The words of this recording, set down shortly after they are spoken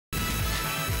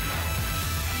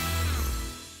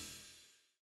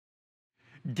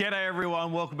G'day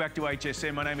everyone, welcome back to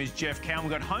HSN. My name is Jeff Cowan.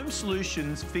 We've got home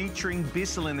solutions featuring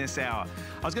Bissell in this hour.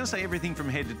 I was going to say everything from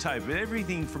head to toe, but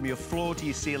everything from your floor to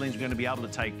your ceilings we're going to be able to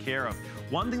take care of.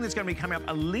 One thing that's going to be coming up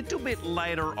a little bit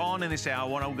later on in this hour,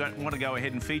 what I want to go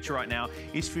ahead and feature right now,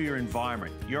 is for your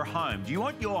environment, your home. Do you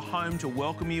want your home to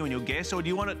welcome you and your guests, or do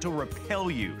you want it to repel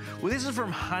you? Well, this is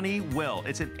from Honeywell.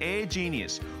 It's an Air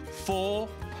Genius 4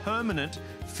 permanent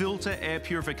filter air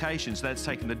purification. So that's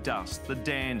taking the dust, the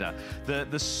dander,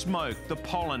 the smoke, the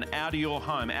pollen out of your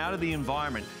home, out of the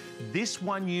environment. This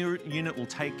one unit will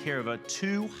take care of a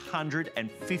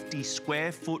 250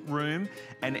 square foot room,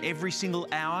 and every single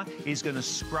hour is going to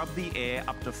scrub the air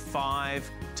up to 5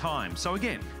 times. So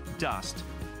again, dust,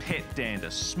 pet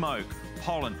dander, smoke,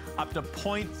 pollen, up to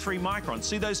 0.3 microns.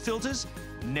 See those filters?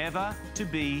 Never to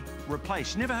be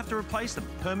replaced. You never have to replace them.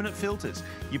 Permanent filters.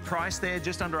 Your price there,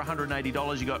 just under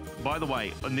 $180. You got, by the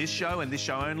way, on this show and this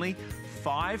show only,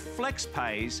 5 flex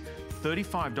pays,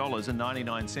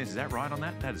 $35.99. Is that right on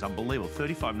that? That is unbelievable.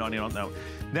 $35.99.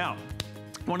 Now,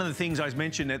 one of the things I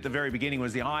mentioned at the very beginning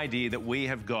was the idea that we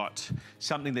have got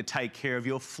something to take care of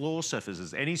your floor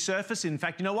surfaces. Any surface, in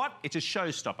fact, you know what? It's a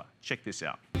showstopper. Check this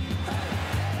out.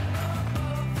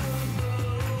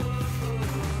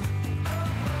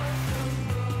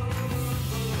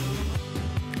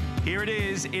 Here it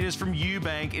is from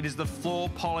Eubank. It is the floor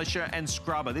polisher and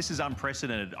scrubber. This is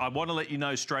unprecedented. I want to let you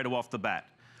know straight off the bat.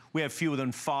 We have fewer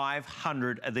than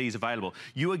 500 of these available.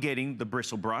 You are getting the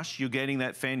bristle brush. You're getting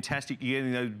that fantastic, you're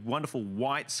getting those wonderful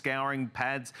white scouring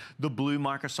pads, the blue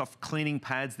Microsoft cleaning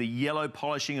pads, the yellow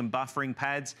polishing and buffering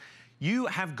pads. You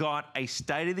have got a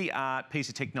state-of-the-art piece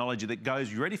of technology that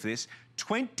goes, you ready for this,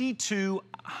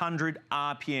 2,200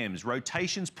 RPMs,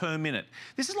 rotations per minute.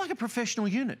 This is like a professional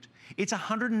unit. It's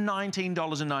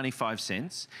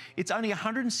 $119.95. It's only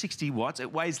 160 watts.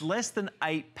 It weighs less than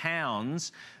 8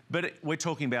 pounds, but we're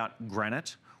talking about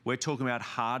granite. We're talking about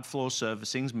hard floor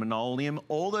surfacings, linoleum,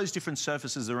 all those different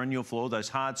surfaces that are on your floor, those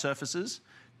hard surfaces,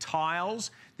 tiles,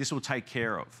 this will take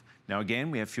care of. Now again,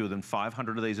 we have fewer than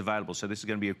 500 of these available, so this is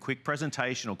going to be a quick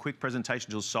presentation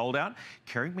till sold out.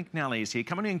 Kerry McNally is here.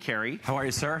 Come on in, Kerry. How are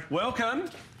you, sir? Welcome.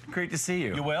 Great to see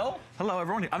you. You well? Hello,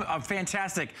 everyone. I'm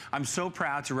fantastic. I'm so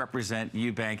proud to represent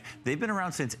Eubank. They've been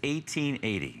around since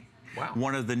 1880. Wow.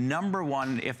 One of the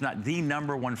 #1, if not the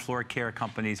 #1 floor care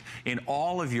companies in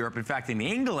all of Europe. In fact, in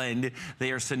England,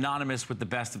 they are synonymous with the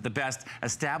best of the best,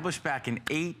 established back in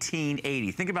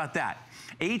 1880. Think about that.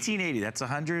 1880, that's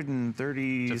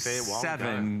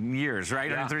 137 years, right?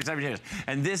 Yeah. 137 years.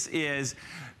 And this is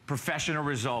professional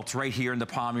results right here in the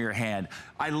palm of your hand.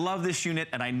 I love this unit,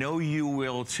 and I know you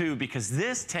will too, because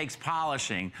this takes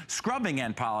polishing, scrubbing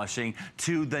and polishing,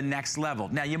 to the next level.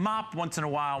 Now, you mop once in a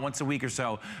while, once a week or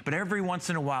so, but every once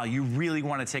in a while, you really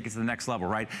want to take it to the next level,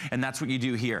 right? And that's what you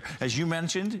do here. As you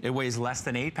mentioned, it weighs less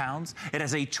than 8 pounds. It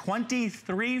has a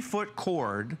 23-foot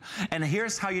cord, and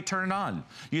here's how you turn it on.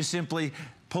 You simply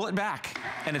pull it back,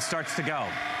 and it starts to go.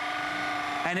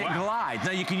 And it glides.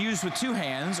 Now you can use with 2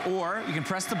 hands, or you can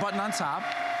press the button on top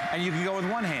and you can go with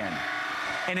 1 hand.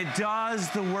 And it does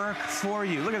the work for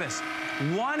you. Look at this.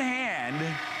 1 hand,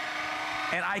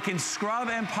 and I can scrub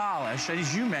and polish,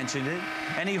 as you mentioned it,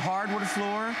 any hardwood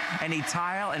floor, any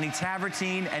tile, any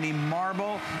tavertine, any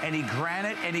marble, any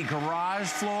granite, any garage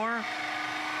floor.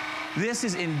 This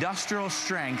is industrial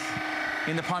strength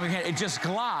in the palm of your hand. It just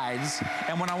glides,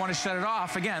 and when I want to shut it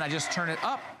off, again, I just turn it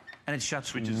up, and it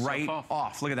shuts right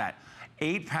off. Look at that.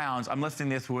 8 pounds. I'm lifting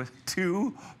this with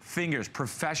 2 fingers.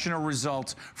 Professional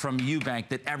results from Eubank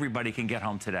that everybody can get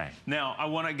home today. Now, I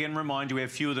want to again remind you, we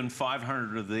have fewer than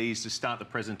 500 of these to start the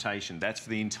presentation. That's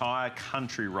for the entire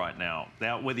country right now.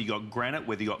 Now, whether you got granite,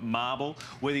 whether you got marble,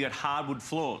 whether you got hardwood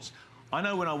floors. I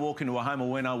know when I walk into a home,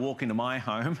 or when I walk into my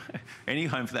home, any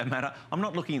home for that matter, I'm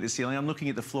not looking at the ceiling, I'm looking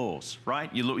at the floors, right?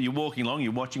 You're walking along,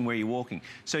 you're watching where you're walking.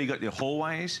 So you got your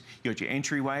hallways, you got your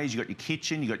entryways, you got your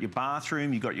kitchen, you got your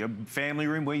bathroom, you got your family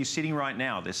room, where you're sitting right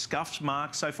now. There's scuffs,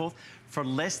 marks, so forth, for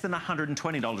less than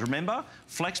 $120. Remember,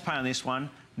 flex pay on this one,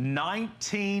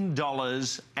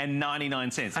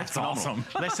 $19.99. That's awesome.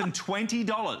 Less than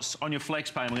 $20 on your flex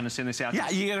pay, and we're going to send this out. Yeah,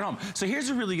 you get it home. So here's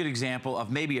a really good example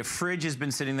of maybe a fridge has been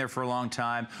sitting there for a long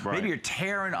time. Right. Maybe you're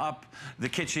tearing up the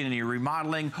kitchen and you're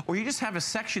remodeling, or you just have a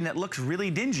section that looks really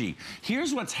dingy.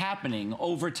 Here's what's happening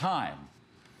over time.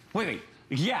 Wait.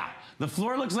 Yeah, The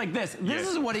floor looks like this. This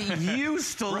is what it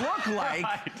used to look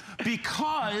like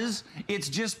because it's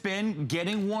just been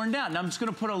getting worn down. Now I'm just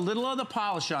gonna put a little of the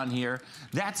polish on here.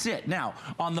 That's it. Now,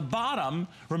 on the bottom,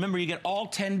 remember you get all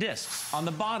 10 discs. On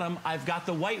the bottom, I've got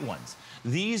the white ones.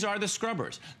 These are the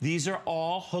scrubbers. These are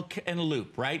all hook and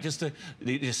loop, right?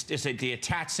 They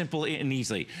attach simply and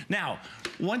easily. Now,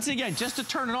 once again, just to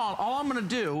turn it on, all I'm gonna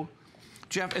do,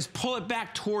 Jeff, is pull it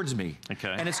back towards me.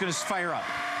 Okay. And it's gonna fire up.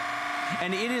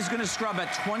 And it is gonna scrub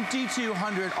at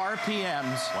 2,200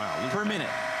 RPMs per minute.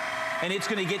 And it's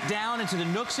gonna get down into the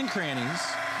nooks and crannies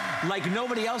like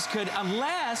nobody else could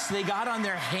unless they got on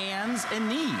their hands and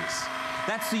knees.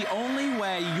 That's the only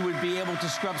way you would be able to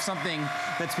scrub something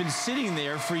that's been sitting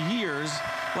there for years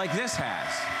like this has.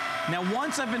 Now,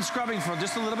 once I've been scrubbing for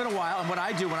just a little bit of while, and what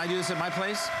I do when I do this at my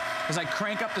place is I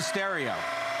crank up the stereo.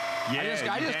 Yeah,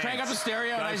 I just crank up the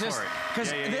stereo and I just,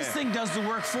 because this thing does the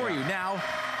work for you. Now,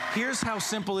 here's how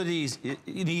simple and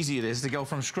easy it is to go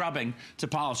from scrubbing to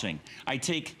polishing. I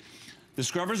take the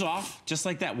scrubbers off, just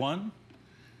like that. 1,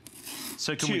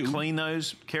 So can we clean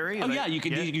those, Kerry? Oh yeah, you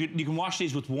can wash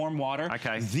these with warm water.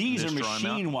 Okay. These are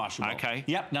machine washable. Okay.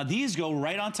 Yep. Now these go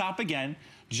right on top again,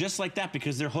 just like that,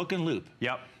 because they're hook and loop.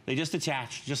 Yep. They just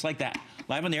attach, just like that.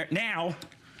 Live on there. Now,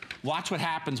 watch what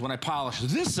happens when I polish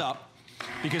this up,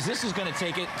 because this is going to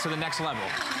take it to the next level.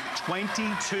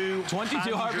 22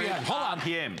 RPM. Hold on.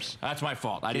 RPMs. That's my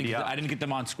fault. I didn't get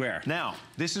them on square. Now,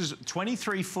 this is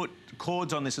 23-foot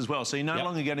cords on this as well, so you're no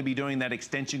longer going to be doing that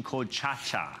extension cord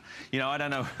cha-cha. You know, I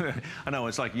don't know, I know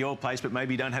it's like your place, but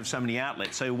maybe you don't have so many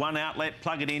outlets. So one outlet,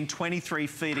 plug it in, 23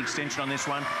 feet extension on this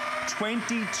one,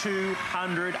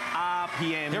 2,200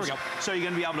 RPMs. There we go. So you're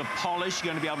going to be able to polish,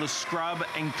 you're going to be able to scrub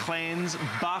and cleanse,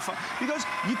 buffer, because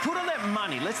you put all that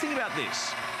money. Let's think about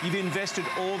this. You've invested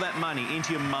all that money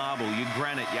into your marble, your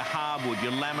granite, your hardwood,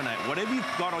 your laminate, whatever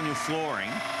you've got on your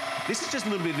flooring. This is just a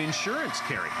little bit of insurance,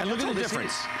 Kerry. And look at the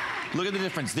difference. Look at the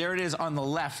difference. There it is on the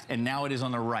left, and now it is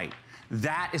on the right.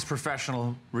 That is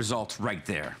professional results right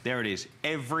there. There it is,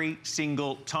 every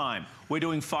single time. We're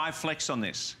doing 5 flex on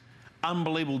this.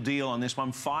 Unbelievable deal on this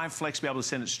one. 5 flex, be able to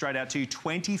send it straight out to you,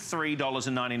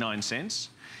 $23.99.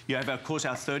 You have, of course,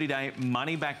 our 30-day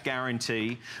money-back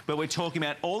guarantee, but we're talking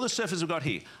about all the surfaces we've got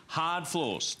here. Hard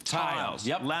floors, tiles,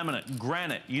 laminate,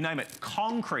 granite, you name it,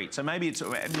 concrete. So maybe it's,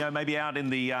 maybe out in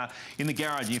the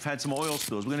garage, you've had some oil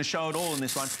spills. We're going to show it all in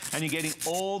this one, and you're getting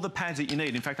all the pads that you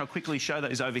need. In fact, I'll quickly show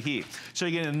those over here. So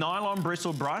you're getting a nylon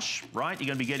bristle brush, right? You're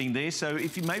going to be getting this. So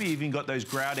if you maybe even got those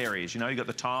grout areas, you've got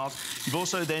the tiles. You've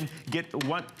also then get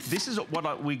one, this is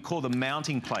what we call the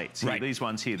mounting plates. Here, these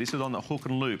ones here. This is on the hook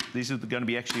and loop. These are going to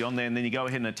be actually on there, and then you go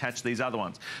ahead and attach these other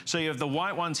ones. So you have the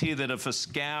white ones here that are for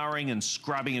scouring and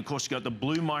scrubbing. Of course, you've got the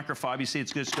blue microfiber. You see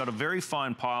it's just got a very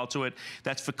fine pile to it.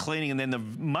 That's for cleaning, and then the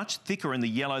much thicker in the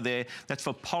yellow there, that's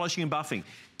for polishing and buffing.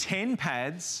 10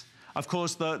 pads. Of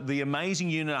course, the amazing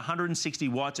unit, 160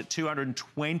 watts at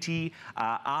 220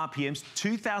 RPMs,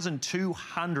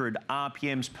 2,200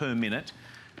 RPMs per minute,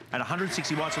 and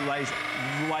 160 watts it weighs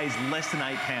less than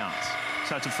 8 pounds.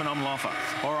 So it's a phenomenal offer.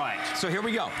 All right. So here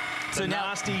we go. So now,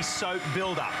 nasty soap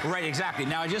buildup. Right, exactly.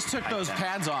 Now I just took those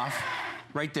pads off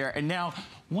right there, and now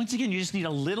once again you just need a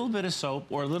little bit of soap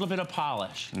or a little bit of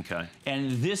polish. Okay.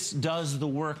 And this does the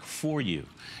work for you.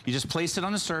 You just place it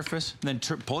on the surface, then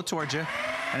pull it towards you,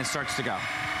 and it starts to go.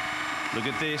 Look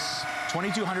at this,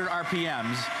 2,200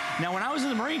 RPMs. Now when I was in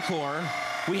the Marine Corps,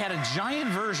 we had a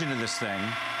giant version of this thing,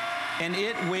 and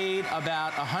it weighed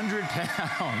about 100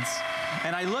 pounds.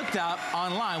 And I looked up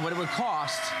online what it would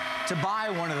cost to buy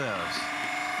one of those.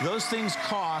 Those things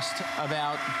cost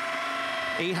about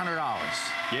 $800.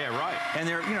 Yeah, right. And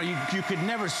they're, you could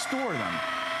never store them.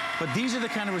 But these are the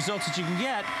kind of results that you can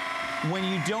get when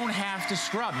you don't have to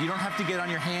scrub. You don't have to get on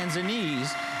your hands and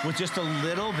knees with just a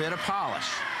little bit of polish.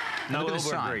 No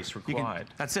elbow grease required.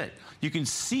 That's it. You can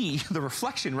see the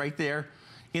reflection right there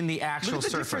in the actual surface. Look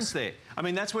at the difference there. I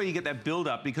mean, that's where you get that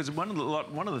build-up, because one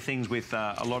of the things with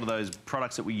a lot of those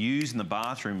products that we use in the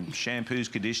bathroom, shampoos,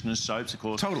 conditioners, soaps, of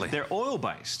course, they're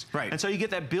oil-based. Right. And so you get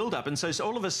that build-up, and so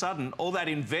all of a sudden, all that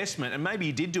investment, and maybe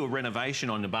you did do a renovation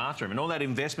on the bathroom, and all that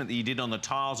investment that you did on the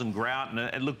tiles and grout, and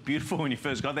it looked beautiful when you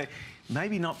first got there,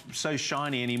 maybe not so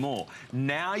shiny anymore.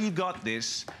 Now you've got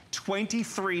this,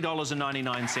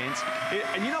 $23.99,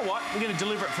 and you know what? We're going to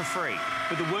deliver it for free.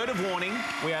 With the word of warning,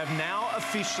 we have now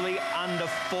officially under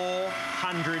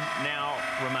 400 now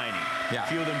remaining. Yeah.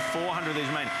 Fewer than 400 of these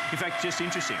remaining. In fact, just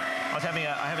interesting. I was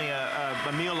having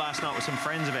a meal last night with some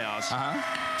friends of ours.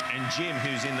 And Jim,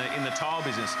 who's in the tile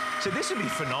business, said this would be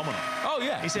phenomenal. Oh,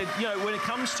 yeah. He said, you know, when it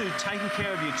comes to taking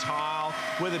care of your tile,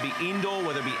 whether it be indoor,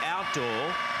 whether it be outdoor,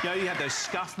 you know, you have those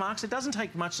scuff marks. It doesn't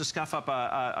take much to scuff up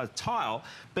a tile,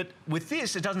 but with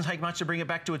this, it doesn't take much to bring it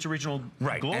back to its original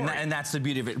glory. And that's the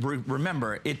beauty of it.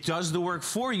 Remember, it does the work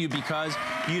for you because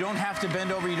you don't have to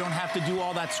bend over, you don't have to do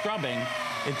all that scrubbing.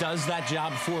 It does that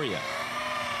job for you.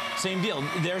 Same deal.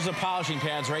 There's the polishing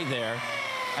pads right there.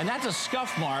 And that's a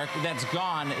scuff mark that's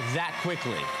gone that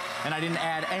quickly. And I didn't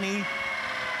add any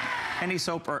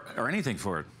soap or anything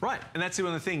for it. Right, and that's one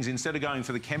of the things. Instead of going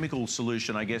for the chemical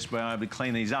solution, I guess, where I would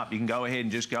clean these up, you can go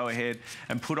ahead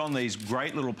and put on these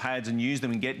great little pads and use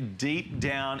them and get deep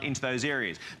down into those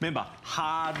areas. Remember,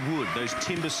 hardwood, those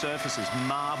timber surfaces,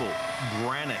 marble,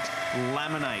 granite,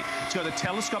 laminate. It's got a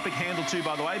telescopic handle too,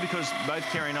 by the way, because both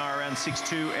Kerry and I are around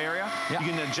 6'2" area. Yep. You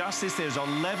can adjust this. There's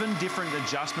 11 different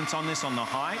adjustments on this on the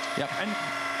height. Yep. And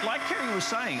like Kerry was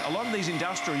saying, a lot of these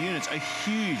industrial units are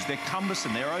huge. They're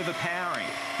cumbersome. They're overpowering.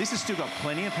 This has still got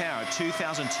plenty of power at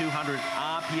 2,200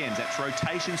 RPMs. That's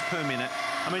rotations per minute.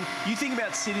 I mean, you think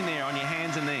about sitting there on your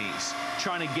hands and knees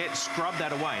trying to scrub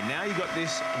that away. Now you've got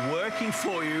this working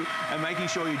for you and making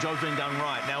sure your job's been done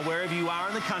right. Now, wherever you are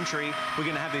in the country, we're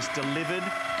going to have this delivered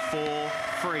for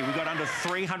free. We've got under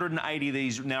 380 of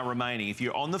these now remaining. If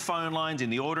you're on the phone lines in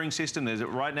the ordering system,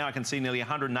 right now I can see nearly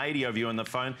 180 of you on the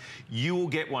phone. You will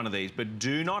get one of these, but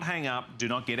do not hang up, do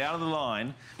not get out of the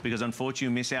line, because unfortunately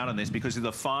you miss out on this because of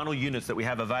the final units that we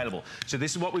have available. So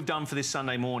this is what we've done for this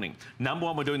Sunday morning. Number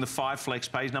one, we're doing the 5 flex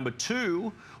pays. Number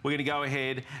two, we're going to go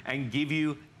ahead and give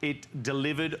you it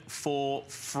delivered for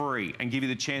free and give you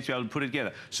the chance to be able to put it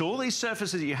together. So all these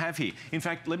surfaces that you have here, in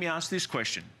fact, let me ask this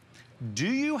question. Do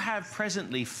you have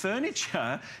presently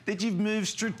furniture that you've moved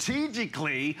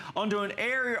strategically onto an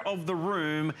area of the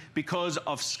room because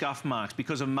of scuff marks,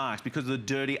 because of the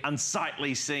dirty,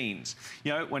 unsightly scenes?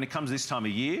 You know, when it comes this time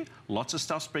of year, lots of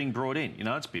stuff's being brought in. You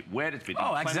know, it's a bit wet, it's a bit...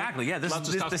 Oh, exactly, yeah. Lots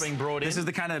of stuff's being brought in. This is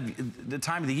the kind of the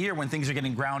time of the year when things are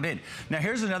getting ground in. Now,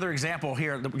 here's another example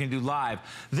here that we're going to do live.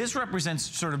 This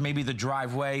represents sort of maybe the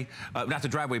driveway, not the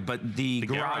driveway, but the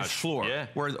garage floor. Yeah.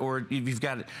 Or you've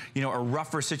got, you know, a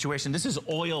rougher situation. This is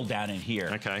oil down in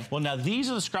here. Okay. Well, now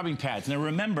these are the scrubbing pads. Now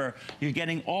remember, you're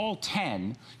getting all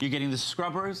 10. You're getting the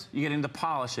scrubbers, you're getting the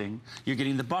polishing, you're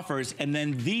getting the buffers, and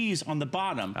then these on the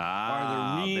bottom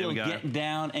are the real get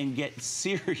down and get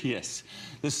serious.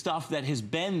 The stuff that has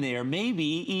been there maybe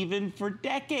even for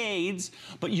decades,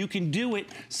 but you can do it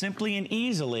simply and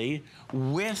easily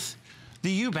with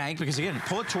the U-Bank, because again,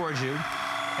 pull it towards you.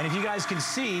 And if you guys can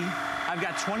see, I've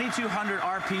got 2,200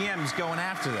 RPMs going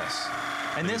after this.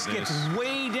 And this gets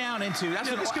way down into... That's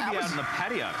this could be out in the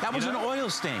patio. That was an oil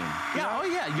stain. Yeah, oh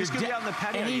yeah. This could be out in the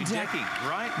patio, your decking,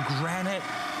 right? Granite,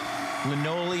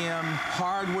 linoleum,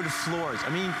 hardwood floors. I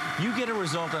mean, you get a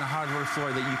result on a hardwood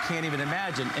floor that you can't even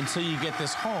imagine until you get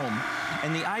this home.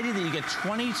 And the idea that you get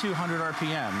 2,200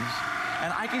 RPMs,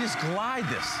 and I can just glide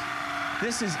this.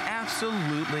 This is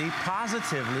absolutely,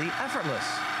 positively effortless.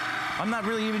 I'm not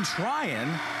really even trying.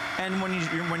 And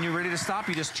when you're ready to stop,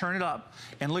 you just turn it up.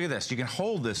 And look at this. You can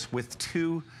hold this with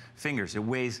 2 fingers. It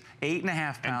weighs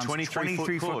 8.5 pounds, and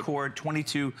 23-foot cord,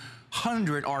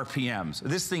 2,200 RPMs.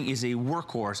 This thing is a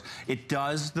workhorse. It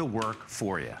does the work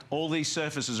for you. All these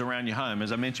surfaces around your home,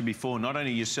 as I mentioned before, not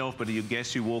only yourself, but your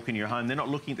guests who walk in your home, they're not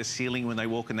looking at the ceiling when they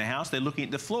walk in the house, they're looking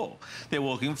at the floor. They're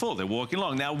walking the floor, they're walking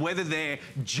along. Now, whether they're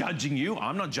judging you,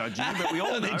 I'm not judging you, but we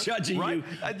all know. They're judging you.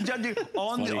 Judging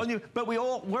on you. But we're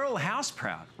all house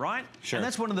proud, right? Sure. And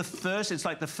that's one of the first, it's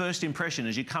like the first impression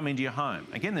as you come into your home.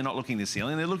 Again, they're not looking at the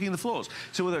ceiling, they're looking at the floors.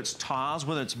 So whether it's tiles,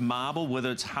 whether it's marble, whether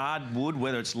it's hardwood,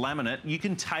 whether it's laminate, you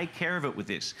can take care of it with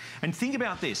this. And think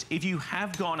about this. If you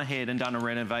have gone ahead and done a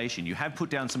renovation, you have put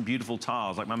down some beautiful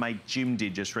tiles, like my mate Jim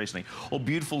did just recently, or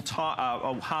beautiful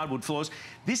hardwood floors,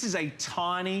 this is a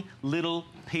tiny little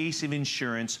piece of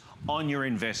insurance on your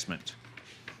investment.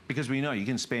 Because we know you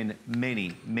can spend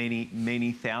many, many,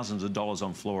 many thousands of dollars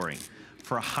on flooring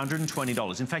for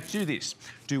 $120. In fact, do this.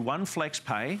 Do 1 flex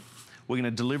pay. We're going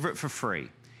to deliver it for free.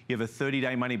 You have a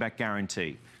 30-day money-back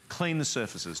guarantee. Clean the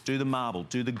surfaces, do the marble,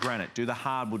 do the granite, do the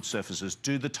hardwood surfaces,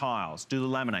 do the tiles, do the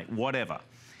laminate, whatever.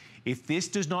 If this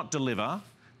does not deliver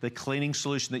the cleaning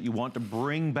solution that you want to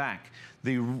bring back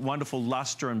the wonderful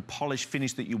luster and polish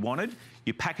finish that you wanted,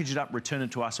 you package it up, return it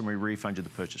to us, and we refund you the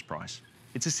purchase price.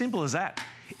 It's as simple as that.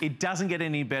 It doesn't get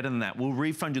any better than that. We'll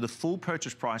refund you the full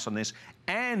purchase price on this,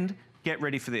 and get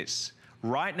ready for this.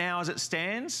 Right now, as it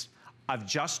stands, I've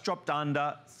just dropped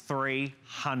under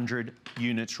 300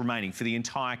 units remaining for the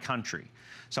entire country.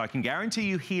 So I can guarantee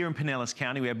you here in Pinellas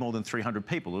County, we have more than 300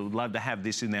 people who would love to have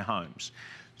this in their homes.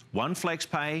 One flex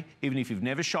pay, even if you've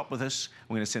never shopped with us,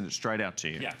 we're going to send it straight out to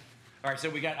you. Yeah. All right, so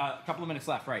we got a couple of minutes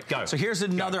left, right? Go. So here's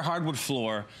another hardwood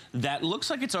floor that looks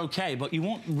like it's okay, but you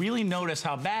won't really notice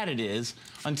how bad it is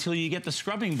until you get the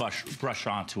scrubbing brush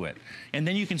onto it. And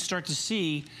then you can start to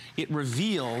see it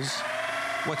reveals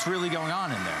what's really going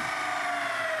on in there.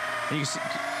 And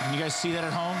can you guys see that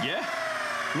at home? Yeah.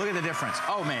 Look at the difference.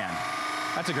 Oh, man.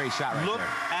 That's a great shot right there. Look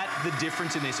at the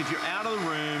difference in this. If you're out of the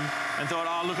room and thought,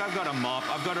 oh, look, I've got a mop,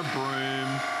 I've got a broom,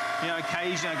 you know,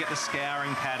 occasionally I get the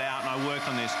scouring pad out and I work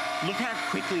on this. Look how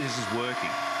quickly this is working.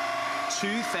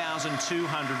 2,200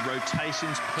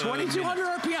 rotations per 2,200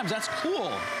 minute. RPMs, that's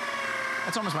cool.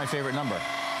 That's almost my favorite number.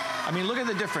 I mean, look at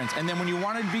the difference. And then when you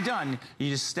want it to be done, you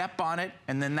just step on it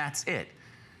and then that's it.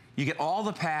 You get all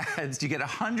the pads, you get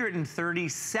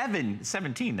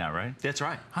 17 now, right? That's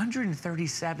right.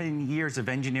 137 years of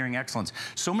engineering excellence.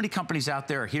 So many companies out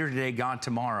there are here today, gone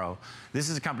tomorrow. This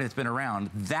is a company that's been around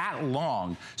that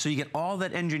long. So you get all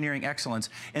that engineering excellence.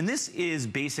 And this is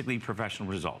basically professional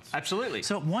results. Absolutely.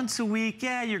 So once a week,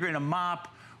 yeah, you're gonna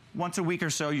mop. Once a week or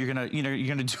so, you're gonna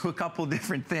do a couple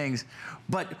different things.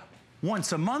 But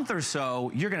once a month or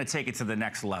so, you're gonna take it to the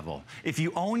next level. If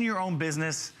you own your own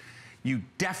business, you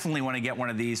definitely want to get one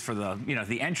of these for the,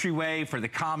 the entryway, for the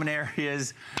common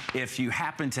areas. If you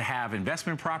happen to have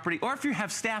investment property, or if you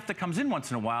have staff that comes in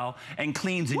once in a while and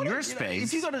cleans in your space.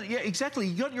 If you got yeah, exactly.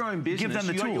 You got your own business. Give them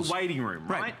the you tools. got your waiting room,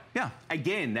 right? Yeah.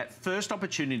 Again, that first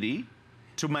opportunity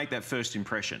to make that first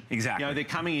impression. Exactly. You know, they're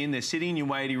coming in, they're sitting in your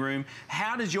waiting room.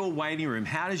 How does your waiting room,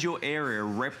 how does your area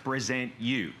represent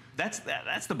you? That's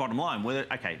the bottom line. Whether,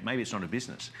 okay, maybe it's not a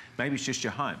business. Maybe it's just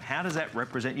your home. How does that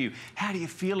represent you? How do you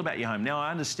feel about your home? Now, I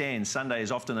understand Sunday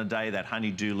is often a day, that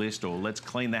honey-do list, or let's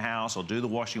clean the house, or do the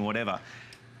washing, whatever.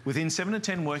 Within 7 to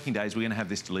 10 working days, we're going to have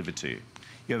this delivered to you.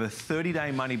 You have a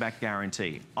 30-day money-back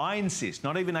guarantee. I insist,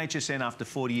 not even HSN after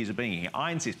 40 years of being here,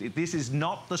 I insist, if this is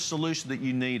not the solution that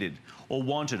you needed or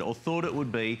wanted or thought it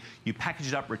would be, you package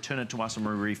it up, return it to us, and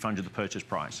we refund you the purchase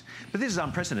price. But this is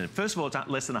unprecedented. First of all, it's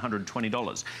less than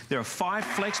 $120. There are 5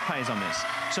 flex pays on this.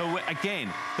 So again,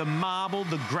 the marble,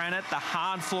 the granite, the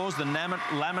hard floors, the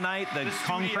laminate, the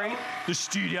concrete, the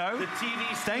studio. The TV studio.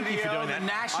 Thank you for doing that. The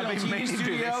national TV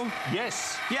studio.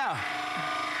 Yes. Yeah.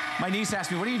 My niece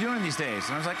asked me, what are you doing these days?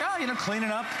 And I was like, oh, cleaning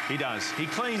up. He does. He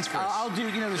cleans for us. I'll do,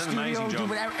 the studio, do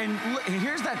whatever. And look,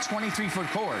 here's that 23-foot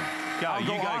cord. I'll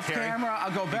go off camera,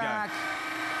 I'll go back.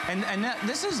 And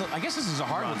this is, I guess this is a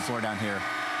hardwood floor down here.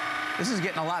 This is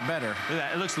getting a lot better. Look at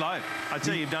that. It looks low. I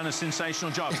tell you, you've done a sensational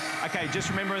job. Okay, just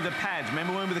remember the pads.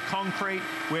 Remember when with the concrete,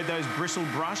 we had those bristle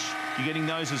brush? You're getting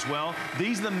those as well.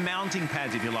 These are the mounting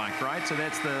pads, if you like, right? So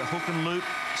that's the hook and loop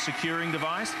securing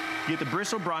device. You get the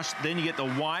bristle brush, then you get the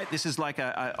white. This is like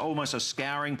almost a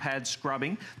scouring pad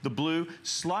scrubbing. The blue,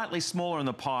 slightly smaller in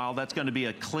the pile. That's going to be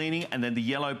a cleaning, and then the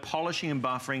yellow, polishing and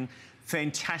buffering.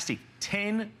 Fantastic.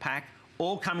 10-pack.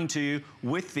 All coming to you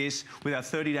with this, with our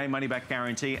 30-day money-back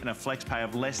guarantee and a flex pay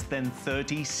of less than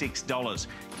 $36.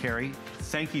 Kerry,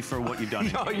 thank you for what you've done.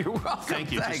 Oh, you're welcome.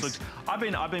 Thank you. Thanks. I've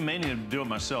been meaning to do it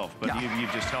myself, but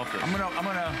you've just helped us. I'm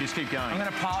gonna just keep going. I'm gonna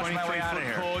polish my way out of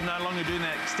here. Cord, no longer doing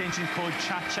that extension cord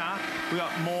cha-cha. We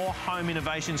got more home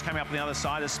innovations coming up on the other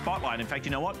side of Spotlight. In fact,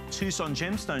 you know what? Tucson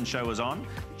Gemstone Show was on.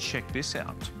 Check this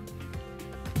out.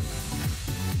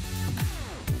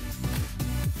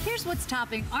 Here's what's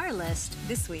topping our list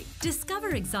this week.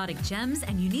 Discover exotic gems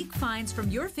and unique finds from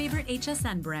your favorite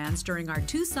HSN brands during our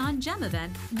Tucson Gem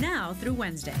event now through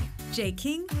Wednesday. Jay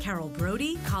King, Carol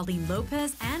Brody, Colleen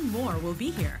Lopez, and more will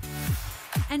be here.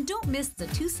 And don't miss the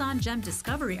Tucson Gem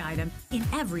Discovery item in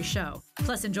every show.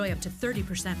 Plus, enjoy up to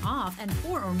 30% off and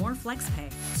 4 or more flex pay.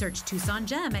 Search Tucson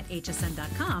Gem at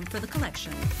hsn.com for the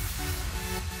collection.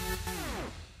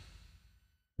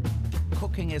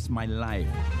 Cooking is my life.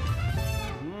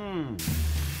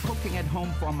 Cooking at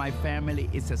home for my family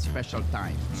is a special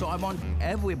time. So I want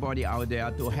everybody out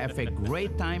there to have a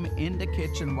great time in the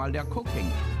kitchen while they're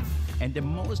cooking. And the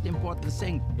most important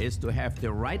thing is to have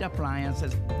the right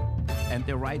appliances and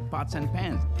the right pots and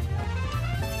pans.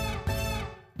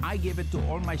 I give it to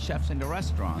all my chefs in the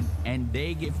restaurant, and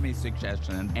they give me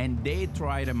suggestions, and they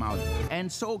try them out.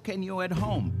 And so can you at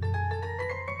home.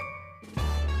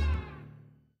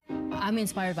 I'm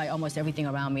inspired by almost everything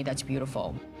around me that's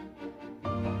beautiful.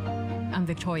 I'm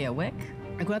Victoria Wick.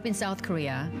 I grew up in South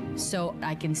Korea, so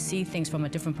I can see things from a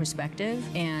different perspective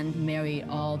and marry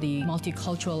all the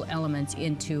multicultural elements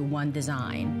into one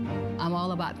design. I'm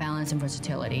all about balance and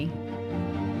versatility.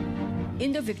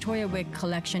 In the Victoria Wick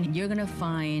collection, you're gonna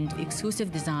find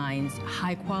exclusive designs,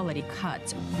 high quality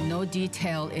cuts. No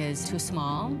detail is too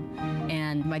small,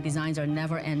 and my designs are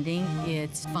never ending.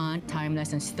 It's fun,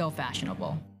 timeless, and still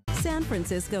fashionable. San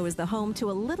Francisco is the home to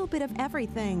a little bit of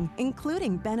everything,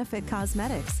 including Benefit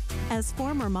Cosmetics. As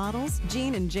former models,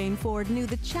 Jean and Jane Ford knew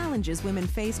the challenges women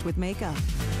faced with makeup.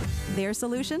 Their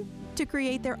solution? To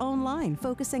create their own line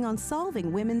focusing on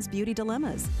solving women's beauty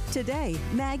dilemmas. Today,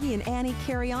 Maggie and Annie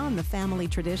carry on the family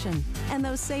tradition. And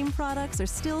those same products are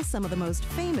still some of the most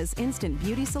famous instant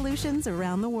beauty solutions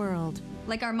around the world.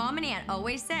 Like our mom and aunt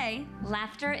always say,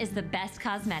 laughter is the best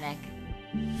cosmetic.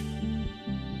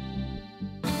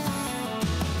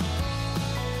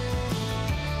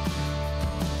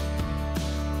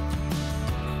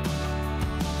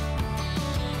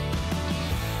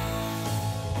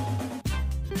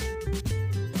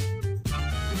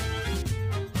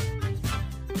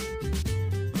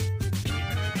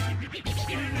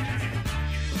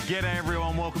 G'day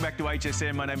everyone, welcome back to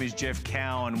HSN. My name is Jeff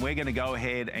Cowan. We're going to go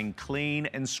ahead and clean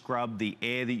and scrub the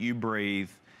air that you breathe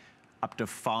up to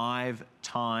 5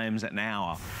 times an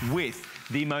hour with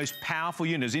the most powerful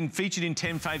unit. Featured in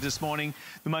 10 faves this morning,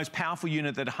 the most powerful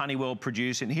unit that Honeywell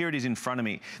produced, and here it is in front of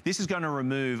me. This is going to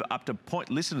remove up to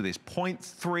listen to this,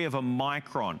 0.3 of a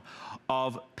micron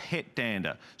of pet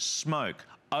dander, smoke,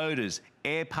 odors,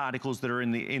 air particles that are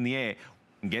in the air.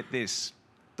 And get this,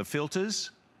 the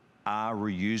filters are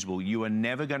reusable. You are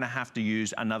never going to have to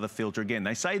use another filter again.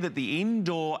 They say that the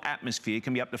indoor atmosphere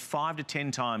can be up to 5 to 10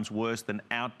 times worse than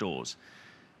outdoors.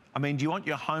 I mean, do you want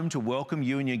your home to welcome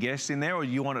you and your guests in there, or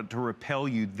do you want it to repel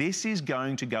you? This is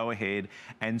going to go ahead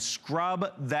and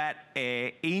scrub that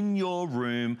air in your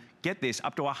room. Get this,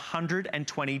 up to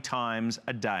 120 times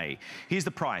a day. Here's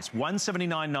the price,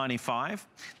 $179.95.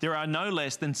 There are no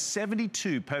less than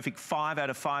 72 perfect 5 out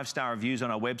of 5-star reviews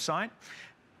on our website.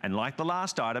 And like the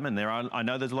last item, and I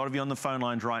know there's a lot of you on the phone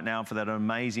lines right now for that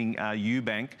amazing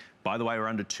Eubank. By the way, we're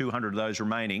under 200 of those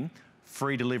remaining.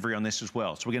 Free delivery on this as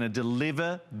well. So we're going to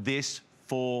deliver this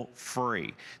for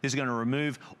free. This is going to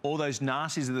remove all those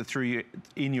nasties that are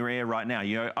in your air right now.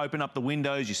 You open up the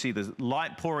windows, you see the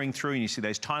light pouring through, and you see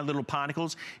those tiny little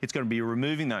particles. It's going to be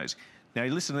removing those. Now,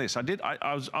 listen to this.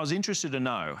 I was interested to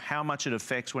know how much it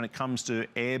affects when it comes to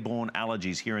airborne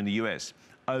allergies here in the US.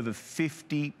 Over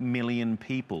 50 million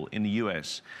people in the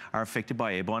US are affected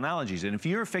by airborne allergies. And if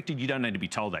you're affected, you don't need to be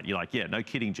told that. You're like, yeah, no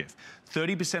kidding, Jeff.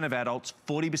 30% of adults,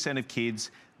 40% of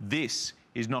kids, this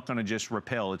is not going to just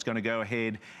repel. It's going to go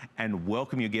ahead and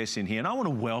welcome your guests in here. And I want to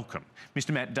welcome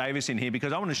Mr. Matt Davis in here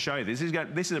because I want to show you this.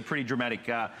 This is a pretty dramatic...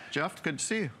 Jeff, good to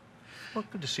see you. Well,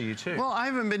 good to see you too. Well, I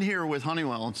haven't been here with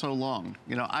Honeywell in so long.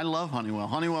 You know, I love Honeywell.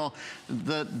 Honeywell,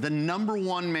 the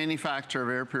 #1 manufacturer of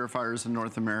air purifiers in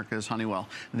North America is Honeywell.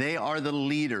 They are the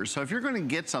leaders. So if you're going to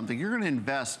get something, you're going to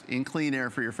invest in clean air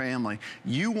for your family,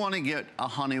 you want to get a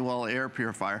Honeywell air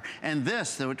purifier. And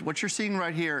this, what you're seeing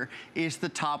right here, is the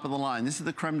top of the line. This is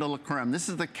the creme de la creme. This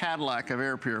is the Cadillac of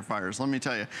air purifiers. Let me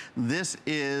tell you, this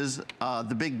is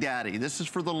the big daddy. This is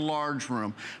for the large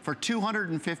room. For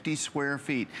 250 square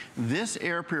feet, this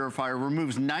air purifier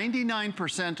removes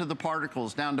 99% of the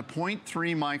particles down to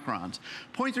 0.3 microns.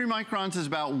 0.3 microns is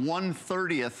about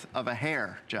 1/30th of a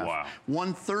hair, Jeff. Wow.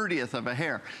 1/30th of a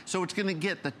hair. So it's going to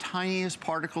get the tiniest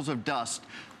particles of dust,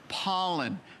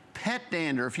 pollen, pet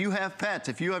dander. If you have pets,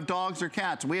 if you have dogs or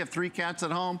cats, we have 3 cats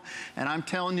at home, and I'm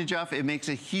telling you, Jeff, it makes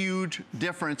a huge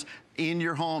difference in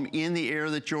your home, in the air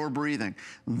that you're breathing.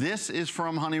 This is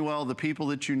from Honeywell, the people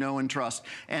that you know and trust.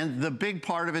 And the big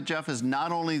part of it, Jeff, is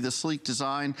not only the sleek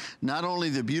design, not only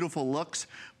the beautiful looks,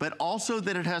 but also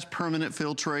that it has permanent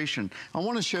filtration. I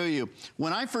want to show you,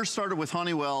 when I first started with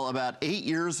Honeywell about 8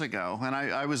 years ago, and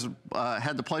I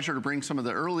had the pleasure to bring some of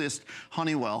the earliest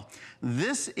Honeywell,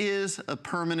 this is a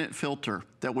permanent filter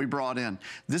that we brought in.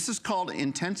 This is called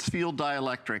Intense Field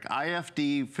Dielectric,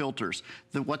 IFD filters.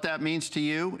 What that means to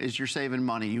you is you're saving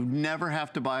money. You never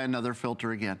have to buy another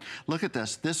filter again. Look at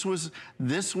this. This was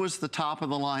the top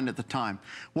of the line at the time.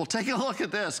 Well, take a look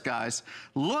at this, guys.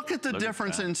 Look at the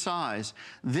difference in size.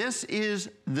 This is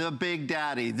the big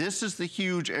daddy. This is the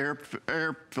huge air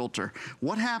filter.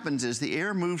 What happens is the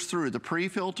air moves through the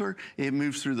pre-filter, it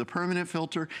moves through the permanent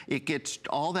filter, it gets,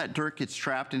 all that dirt gets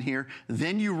trapped in here,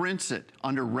 then you rinse it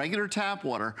under regular tap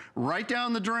water right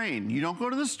down the drain. You don't go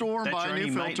to the store and buy a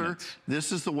new filter.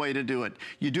 This is the way to do it.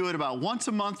 You do it about once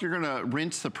a month. You're gonna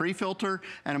rinse the pre-filter,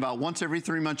 and about once every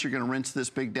 3 months, you're gonna rinse this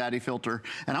Big Daddy filter.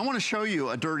 And I wanna show you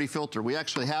a dirty filter. We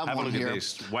actually have one a look here. At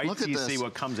this. Wait till you see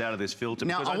what comes out of this filter.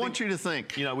 Now, I want you to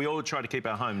think. You know, we all try to keep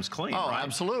our homes clean, right? Oh,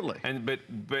 absolutely.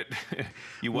 But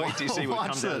you wait till you see what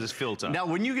comes out of this filter. Now,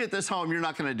 when you get this home, you're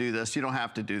not gonna do this. You don't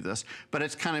have to do this, but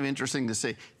it's kind of interesting to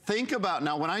see. Think about,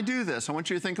 now when I do this, I want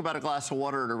you to think about a glass of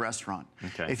water at a restaurant.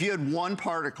 Okay. If you had one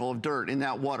particle of dirt in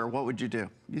that water, what would you do?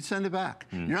 You'd send it back.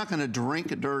 You're not gonna drink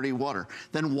dirty water.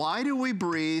 Then why do we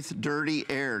breathe dirty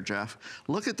air, Jeff?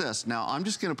 Look at this. Now, I'm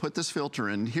just gonna put this filter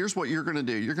in. Here's what you're gonna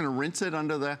do. You're gonna rinse it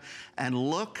under the, and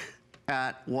look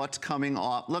at what's coming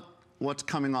off. Look what's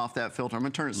coming off that filter. I'm gonna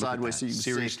turn it sideways so you can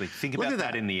see. Seriously, think about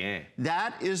that in the air.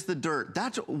 That is the dirt.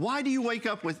 That's why do you wake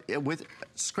up with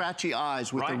scratchy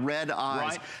eyes, with the red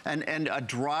eyes, and a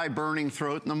dry, burning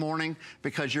throat in the morning?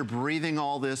 Because you're breathing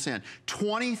all this in.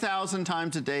 20,000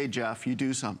 times a day, Jeff, you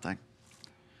do something.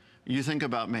 You think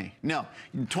about me. No,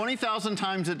 20,000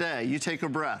 times a day, you take a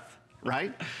breath.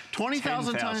 Right?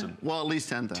 20,000 times, well, at least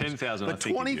 10,000. 10,000, but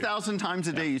 20,000 times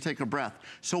a day you take a breath.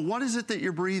 So what is it that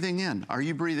you're breathing in? Are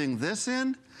you breathing this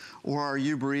in, or are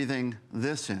you breathing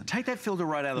this in? Take that filter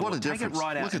right out of the water. Take it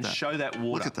right out and show that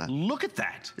water. Look at that. Look at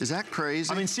that. Is that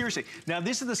crazy? I mean, seriously. Now,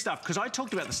 this is the stuff, because I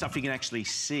talked about the stuff you can actually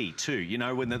see too. You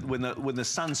know, when the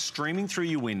sun's streaming through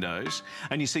your windows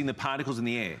and you're seeing the particles in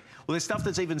the air. Well, there's stuff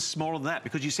that's even smaller than that,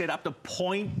 because you said up to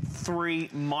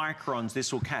 0.3 microns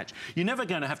this will catch. You're never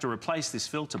going to have to replace this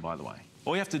filter, by the way.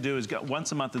 All you have to do is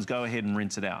once a month is go ahead and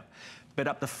rinse it out. But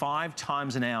up to 5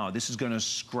 times an hour, this is going to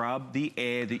scrub the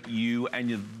air that you and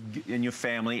your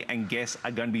family and guests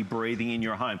are going to be breathing in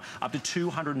your home. Up to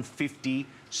 250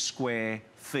 square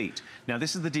feet. Now,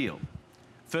 this is the deal.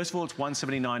 First of all, it's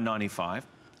 $179.95.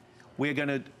 We're going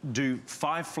to do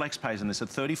 5 flex pays on this at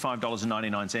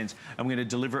 $35.99, and we're going to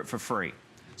deliver it for free.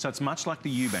 So it's much like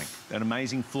the Eubank, that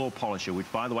amazing floor polisher,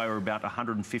 which, by the way, we're about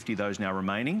 150 of those now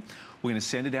remaining. We're going to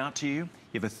send it out to you.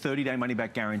 You have a 30-day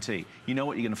money-back guarantee. You know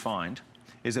what you're going to find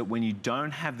is that when you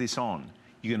don't have this on,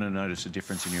 you're going to notice a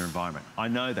difference in your environment. I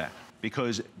know that,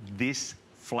 because this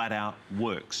flat out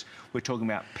works. We're talking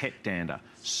about pet dander,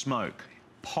 smoke,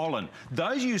 pollen.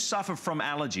 Those of you who suffer from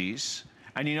allergies,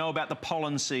 and you know about the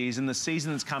pollen season, the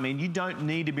season that's come in, you don't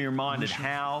need to be reminded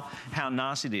how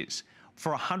nasty it is.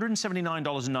 For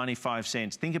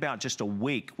 $179.95, think about just a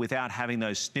week without having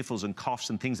those sniffles and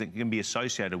coughs and things that can be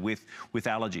associated with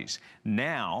allergies.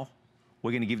 Now,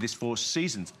 we're going to give this for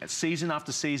seasons, season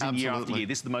after season, year after year.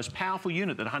 This is the most powerful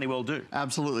unit that Honeywell do.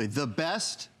 Absolutely. The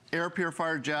best air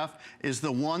purifier, Jeff, is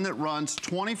the one that runs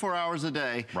 24 hours a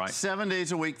day, 7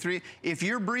 days a week, 3. If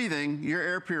you're breathing, your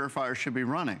air purifier should be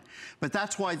running. But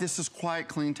that's why this is quiet,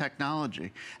 clean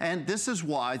technology. And this is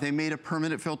why they made a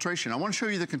permanent filtration. I want to show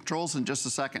you the controls in just a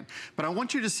second, but I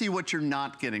want you to see what you're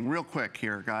not getting real quick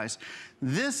here, guys.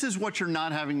 This is what you're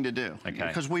not having to do. Okay.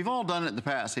 Because we've all done it in the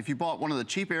past. If you bought one of the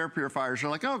cheap air purifiers,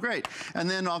 you're like, oh, great. And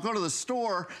then I'll go to the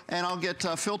store and I'll get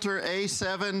filter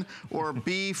A7 or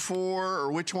B4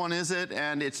 or which one is it?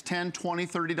 And it's $10,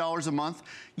 $20, $30 a month.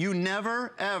 You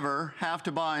never, ever have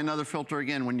to buy another filter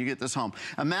again when you get this home.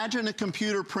 Imagine a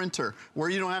computer printer where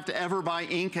you don't have to ever buy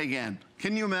ink again.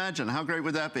 Can you imagine? How great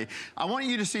would that be? I want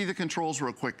you to see the controls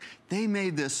real quick. They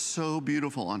made this so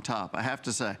beautiful on top, I have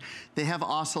to say. They have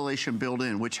oscillation built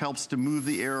in, which helps to move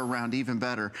the air around even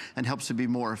better and helps to be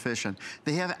more efficient.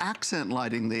 They have accent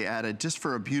lighting they added just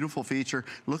for a beautiful feature.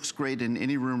 Looks great in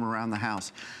any room around the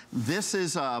house. This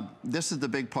is the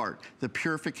big part, the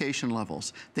purification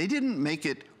levels. They didn't make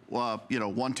it you know,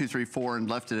 1, 2, 3, 4 and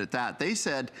left it at that. They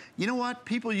said, you know what?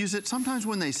 People use it sometimes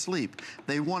when they sleep.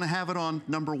 They want to have it on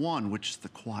number 1, which is the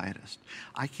quietest.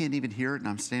 I can't even hear it and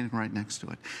I'm standing right next to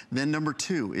it. Then number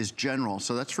 2 is general.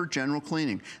 So that's for general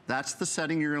cleaning. That's the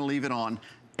setting you're going to leave it on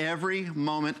every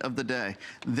moment of the day.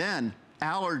 Then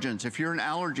allergens, if you're an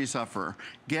allergy sufferer,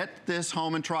 get this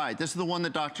home and try it. This is the one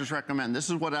that doctors recommend.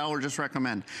 This is what allergists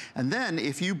recommend. And then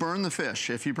if you burn the fish,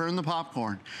 if you burn the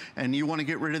popcorn, and you want to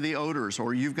get rid of the odors,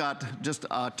 or you've got just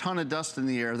a ton of dust in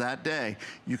the air that day,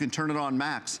 you can turn it on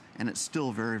max, and it's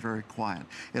still very, very quiet.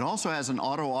 It also has an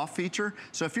auto-off feature.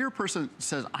 So if you're a person that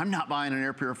says, I'm not buying an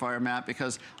air purifier, Matt,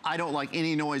 because I don't like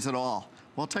any noise at all,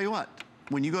 well, I'll tell you what.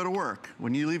 When you go to work,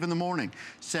 when you leave in the morning,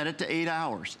 set it to 8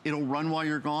 hours. It'll run while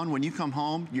you're gone. When you come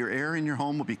home, your air in your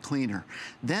home will be cleaner.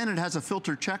 Then it has a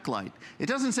filter check light. It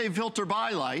doesn't say filter by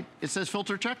light, it says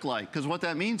filter check light, because what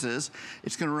that means is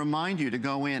it's gonna remind you to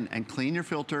go in and clean your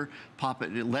filter, pop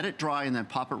it, let it dry, and then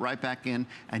pop it right back in,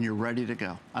 and you're ready to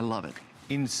go. I love it.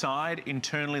 Inside,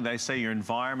 internally, they say your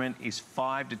environment is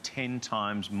 5 to 10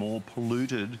 times more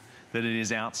polluted than it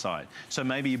is outside. So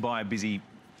maybe you buy a busy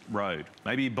road.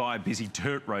 Maybe you buy a busy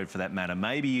dirt road for that matter.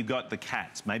 Maybe you got the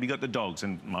cats, maybe you got the dogs,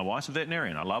 and my wife's a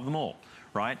veterinarian, I love them all,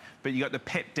 right? But you got the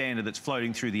pet dander that's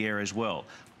floating through the air as well.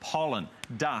 Pollen,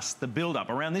 dust, the buildup.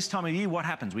 Around this time of year, what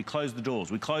happens? We close the doors,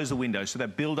 we close the windows, so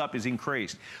that buildup is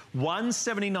increased.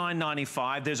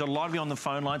 $179.95. There's a lot of you on the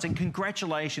phone lines, and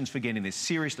congratulations for getting this.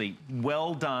 Seriously,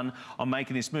 well done on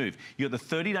making this move. You got the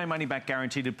 30-day money-back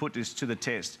guarantee to put this to the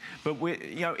test. But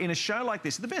you know, in a show like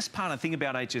this, the best part I think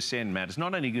about HSN, Matt, is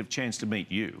not only give a chance to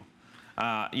meet you.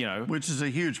 You know, which is a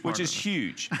huge part. Which is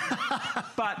huge.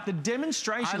 But the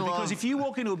demonstration, because if you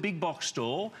walk into a big box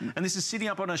store and this is sitting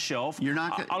up on a shelf, you're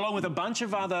not along with a bunch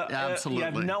of other, you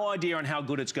have no idea on how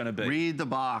good it's going to be. Read the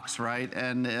box, right?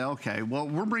 And okay, well,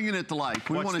 we're bringing it to life.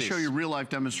 We want to show you real life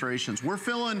demonstrations.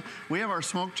 We have our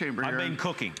smoke chamber here. I've been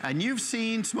cooking. And you've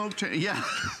seen smoke chamber, yeah.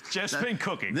 Just been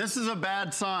cooking. This is a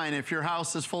bad sign. If your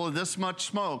house is full of this much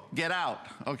smoke, get out,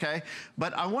 okay?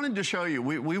 But I wanted to show you,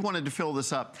 we wanted to fill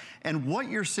this up. And what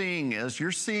you're seeing is,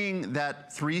 you're seeing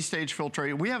that 3-stage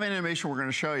filtration. We have animation we're going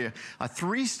to show you. A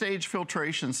 3-stage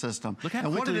filtration system. Look how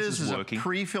and what it is a working.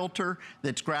 pre-filter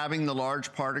that's grabbing the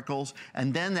large particles,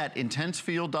 and then that intense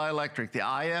field dielectric, the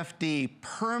IFD,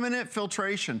 permanent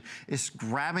filtration, is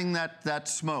grabbing that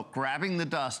smoke, grabbing the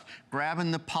dust,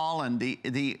 grabbing the pollen,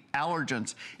 the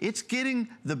allergens. It's getting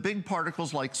the big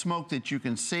particles like smoke that you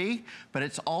can see, but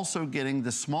it's also getting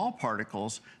the small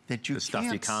particles that you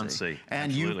can't see.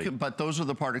 And but those are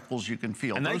the particles you can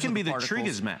feel. And those they can be the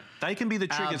triggers, Matt. They can be the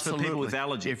triggers for people with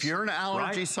allergies. If you're an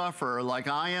allergy sufferer like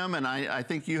I am, and I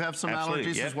think you have some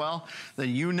allergies as well,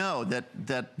 then you know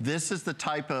that this is the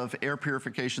type of air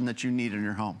purification that you need in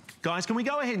your home. Guys, can we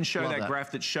go ahead and show that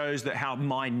graph that shows that how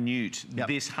minute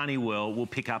this Honeywell will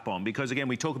pick up on? Because again,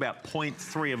 we talk about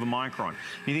 0.3 of a micron.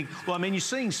 You think, well, I mean, you're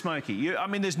seeing smoky. I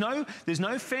mean, there's no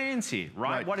fans here,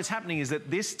 right? What is happening is that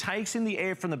this takes in the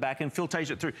air from the back and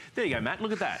filtrates it through. There you go, Matt,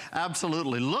 look at that.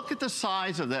 Absolutely. Look at the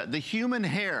size of that. The human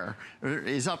hair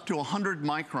is up to 100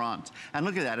 microns. And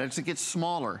look at that, as it gets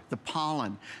smaller, the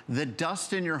pollen, the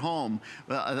dust in your home,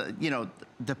 you know,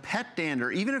 the pet dander.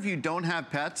 Even if you don't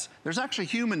have pets, there's actually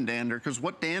human dander, because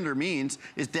what dander means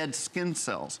is dead skin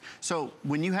cells. So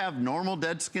when you have normal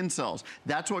dead skin cells,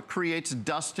 that's what creates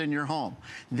dust in your home.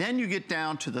 Then you get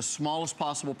down to the smallest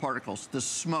possible particles, the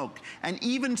smoke. And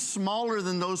even smaller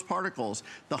than those particles,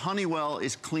 the Honeywell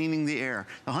is cleaning the air.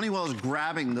 The Honeywell is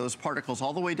grabbing those particles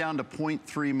all the way down to 0.3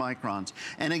 microns.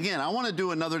 And again, I want to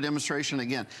do another demonstration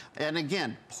again. And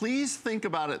again, please think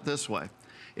about it this way.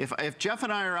 If Jeff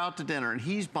and I are out to dinner and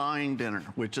he's buying dinner,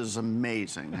 which is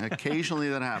amazing, occasionally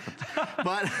that happens.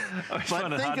 But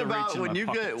think about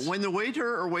when the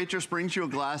waiter or waitress brings you a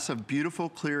glass of beautiful,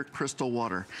 clear, crystal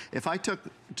water. If I took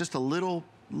just a little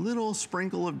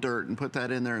sprinkle of dirt and put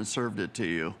that in there and served it to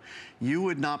you, you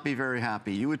would not be very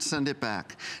happy. You would send it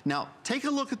back. Now, take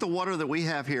a look at the water that we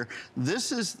have here.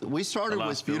 We started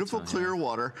with beautiful, clear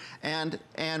water, and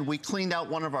we cleaned out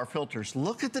one of our filters.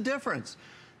 Look at the difference.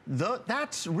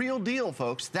 That's real deal,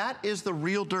 folks. That is the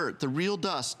real dirt, the real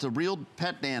dust, the real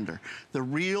pet dander, the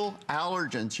real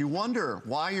allergens. You wonder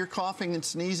why you're coughing and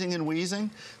sneezing and wheezing?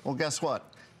 Well, guess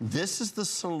what? This is the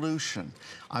solution.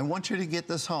 I want you to get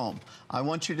this home. I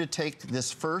want you to take the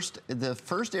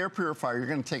first air purifier. You're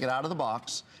going to take it out of the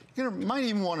box. You might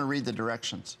even want to read the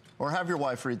directions, or have your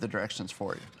wife read the directions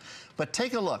for you. But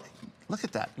take a look. Look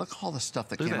at that. Look at all the stuff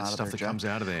that came out of there, Jeff. Comes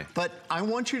out of there. But I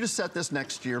want you to set this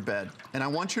next to your bed, and I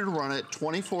want you to run it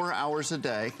 24 hours a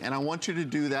day, and I want you to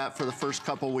do that for the first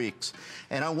couple weeks.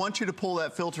 And I want you to pull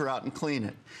that filter out and clean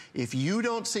it. If you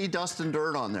don't see dust and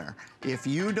dirt on there, if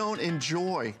you don't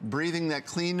enjoy breathing that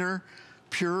cleaner,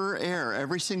 purer air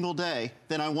every single day,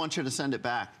 then I want you to send it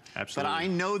back. Absolutely. But I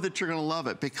know that you're going to love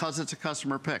it because it's a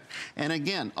customer pick. And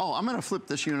again, I'm going to flip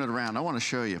this unit around. I want to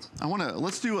show you.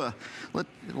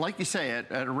 Like you say, at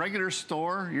a regular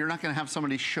store, you're not going to have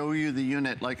somebody show you the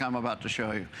unit like I'm about to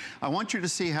show you. I want you to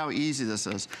see how easy this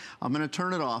is. I'm going to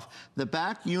turn it off. The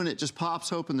back unit just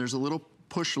pops open. There's a little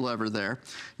push lever there.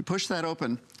 You push that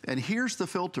open, and here's the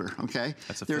filter, okay?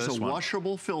 There's a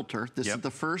washable filter. This is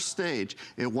the first stage.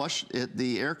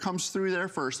 The air comes through there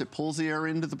first. It pulls the air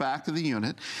into the back of the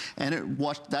unit, and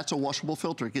that's a washable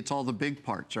filter. It gets all the big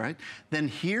parts, right? Then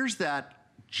here's that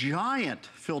giant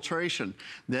filtration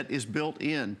that is built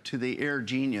in to the Air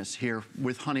Genius here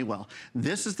with Honeywell.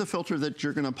 This is the filter that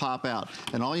you're going to pop out,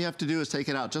 and all you have to do is take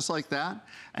it out just like that,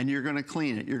 and you're going to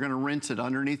clean it. You're going to rinse it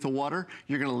underneath the water.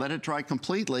 You're going to let it dry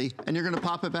completely, and you're going to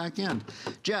pop it back in.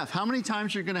 Jeff, how many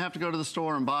times are you going to have to go to the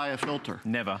store and buy a filter?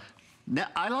 Never.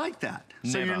 I like that.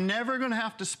 So Never. you're never going to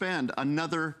have to spend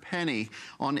another penny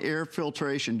on air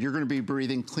filtration. You're going to be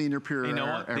breathing cleaner, pure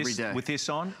air every day. With this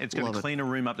on, it's going to clean a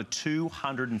room up to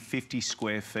 250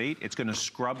 square feet. It's going to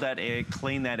scrub that air,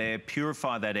 clean that air,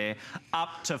 purify that air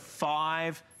up to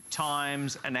 5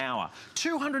 times an hour.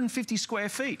 250 square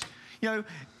feet. You know,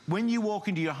 when you walk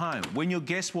into your home, when your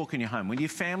guests walk in your home, when your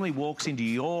family walks into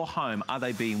your home, are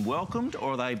they being welcomed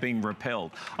or are they being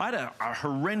repelled? I had a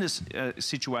horrendous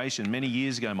situation many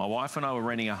years ago. My wife and I were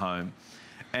renting a home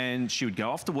and she would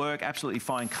go off to work, absolutely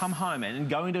fine, come home and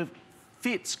go into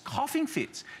fits, coughing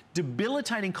fits,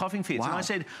 debilitating coughing fits. Wow. And I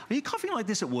said, are you coughing like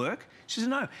this at work? She said,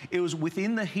 no, it was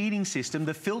within the heating system.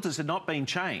 The filters had not been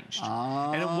changed.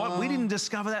 And we didn't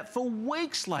discover that for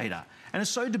weeks later. And it's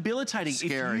so debilitating.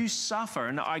 Scary. If you suffer,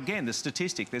 and again, the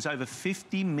statistic, there's over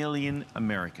 50 million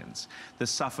Americans that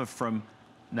suffer from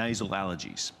nasal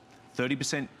allergies.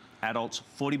 30% adults,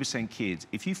 40% kids.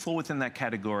 If you fall within that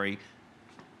category,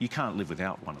 you can't live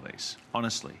without one of these,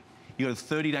 honestly. You got a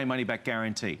 30-day money-back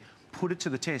guarantee. Put it to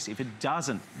the test. If it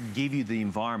doesn't give you the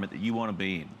environment that you want to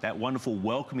be in, that wonderful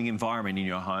welcoming environment in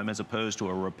your home as opposed to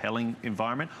a repelling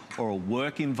environment or a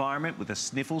work environment with the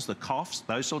sniffles, the coughs,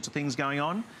 those sorts of things going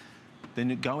on,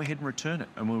 then go ahead and return it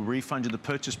and we'll refund you the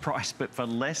purchase price. But for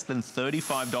less than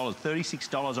 $35,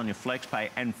 $36 on your FlexPay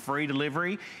and free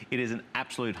delivery, it is an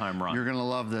absolute home run. You're gonna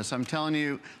love this. I'm telling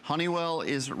you, Honeywell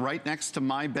is right next to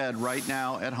my bed right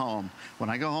now at home. When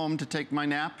I go home to take my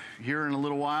nap here in a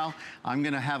little while, I'm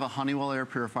gonna have a Honeywell air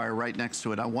purifier right next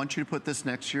to it. I want you to put this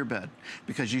next to your bed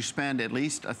because you spend at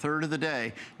least a third of the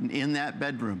day in that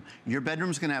bedroom. Your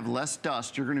bedroom's gonna have less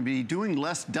dust. You're gonna be doing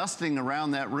less dusting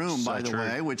around that room, by the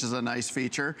way, which is a nice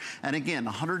feature. And again,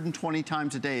 120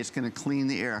 times a day, it's going to clean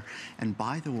the air. And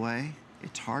by the way,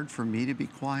 it's hard for me to be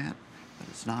quiet, but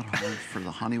it's not hard for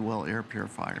the Honeywell air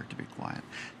purifier to be quiet.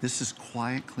 This is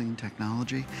quiet, clean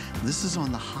technology. This is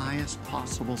on the highest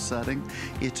possible setting.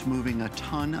 It's moving a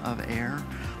ton of air,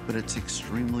 but it's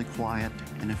extremely quiet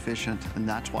and efficient, and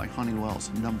that's why Honeywell's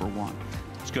 #1.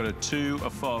 It's got a 2, a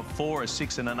 4, a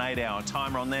 6, and an 8-hour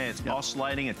timer on there. It's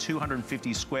oscillating a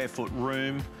 250 square foot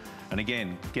room. And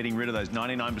again, getting rid of those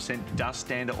 99% dust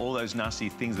standard, all those nasty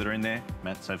things that are in there.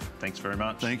 Matt, so thanks very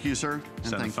much. Thank you, sir.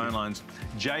 So the phone lines.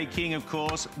 Jay King, of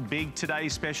course, big Today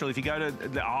Special. If you go to,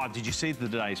 did you see the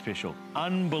Today Special?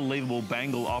 Unbelievable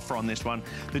bangle offer on this one.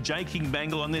 The Jay King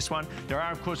bangle on this one. There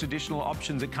are, of course, additional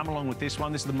options that come along with this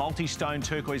one. This is the multi-stone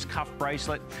turquoise cuff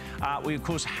bracelet. We, of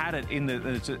course, had it in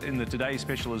the Today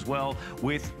Special as well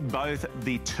with both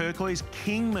the turquoise,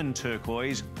 Kingman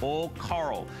turquoise, or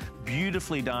coral.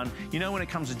 Beautifully done. You know, when it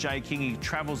comes to Jay King, he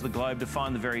travels the globe to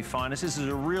find the very finest. This is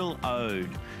a real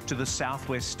ode to the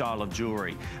Southwest style of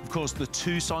jewelry. Of course, the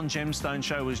Tucson Gemstone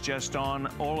Show was just on.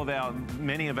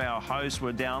 Many of our hosts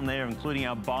were down there, including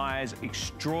our buyers.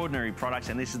 Extraordinary products,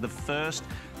 and this is the first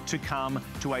to come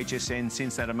to HSN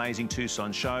since that amazing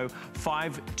Tucson show.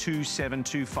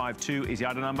 527252 is the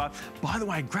item number. By the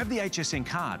way, grab the HSN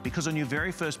card because on your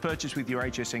very first purchase with your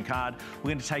HSN card, we're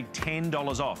going to take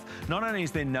 $10 off. Not only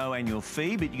is there no annual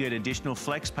fee, but you get additional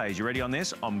flex pays. You ready on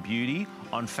this? On beauty,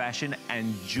 on fashion,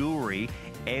 and jewelry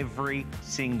every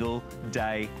single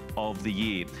day of the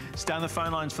year. Stay on the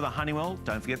phone lines for the Honeywell.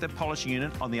 Don't forget the polishing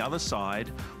unit. On the other side,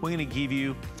 we're going to give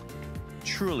you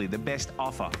truly the best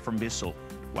offer from Bissell.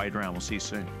 Wait around. We'll see you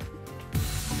soon.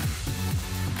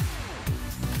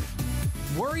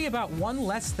 Worry about one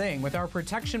less thing with our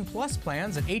Protection Plus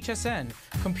plans at HSN.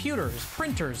 Computers,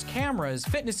 printers, cameras,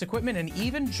 fitness equipment, and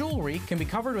even jewelry can be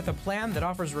covered with a plan that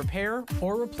offers repair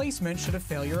or replacement should a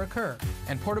failure occur.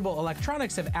 And portable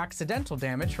electronics have accidental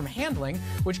damage from handling,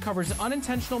 which covers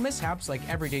unintentional mishaps like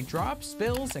everyday drops,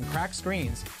 spills, and cracked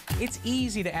screens. It's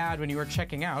easy to add when you are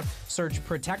checking out. Search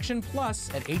Protection Plus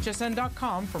at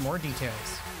hsn.com for more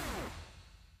details.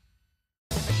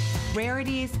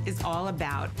 Rarities is all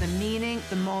about the meaning,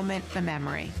 the moment, the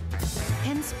memory.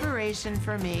 Inspiration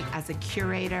for me as a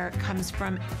curator comes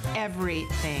from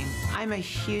everything. I'm a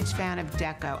huge fan of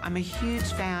deco. I'm a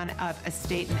huge fan of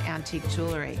estate and antique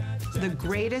jewelry. The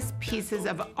greatest pieces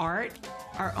of art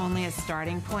are only a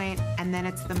starting point, and then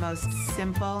it's the most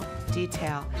simple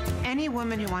detail. Any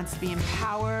woman who wants to be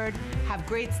empowered, have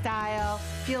great style,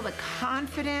 feel the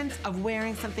confidence of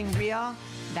wearing something real,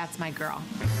 that's my girl.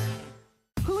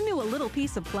 Who knew a little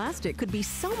piece of plastic could be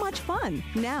so much fun?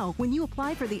 Now, when you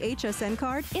apply for the HSN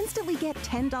card, instantly get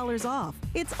 $10 off.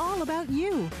 It's all about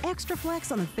you. Extra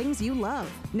flex on the things you love.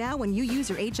 Now, when you use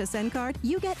your HSN card,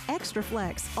 you get extra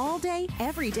flex all day,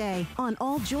 every day on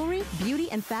all jewelry, beauty,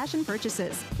 and fashion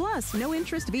purchases. Plus, no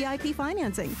interest VIP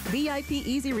financing, VIP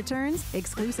easy returns,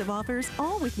 exclusive offers,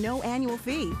 all with no annual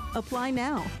fee. Apply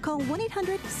now. Call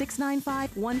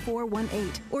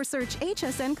 1-800-695-1418 or search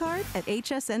HSN card at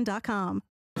hsn.com.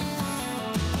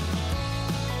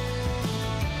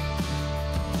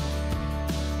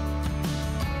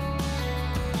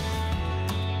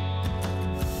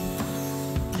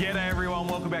 G'day everyone,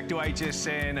 welcome back to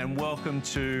HSN and welcome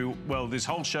to, well, this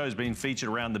whole show has been featured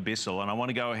around the Bissell, and I want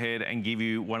to go ahead and give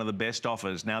you one of the best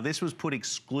offers. Now, this was put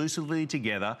exclusively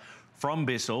together from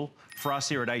Bissell for us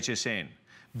here at HSN.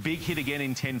 Big hit again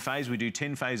in 10 phase. We do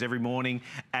 10 phase every morning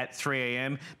at 3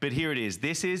 a.m. But here it is.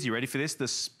 This is, you ready for this? The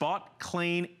Spot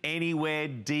Clean Anywhere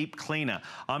Deep Cleaner.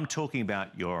 I'm talking about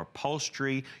your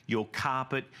upholstery, your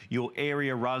carpet, your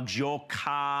area rugs, your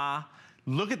car.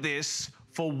 Look at this.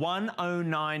 For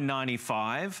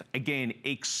 $109.95, again,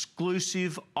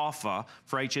 exclusive offer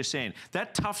for HSN.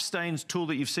 That Tough Stains tool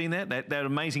that you've seen there, that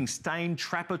amazing stain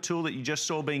trapper tool that you just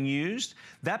saw being used,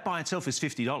 that by itself is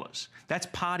 $50. That's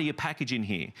part of your package in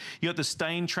here. You got the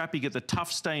stain trapper, you get the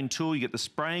Tough Stain tool, you get the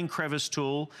spraying crevice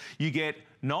tool, you get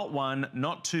not one,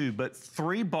 not two, but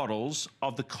 3 bottles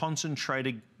of the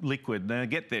concentrated liquid. Now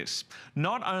get this,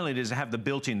 not only does it have the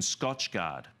built-in Scotch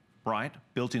Guard, right?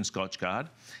 Built-in Scotch Guard.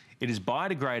 It is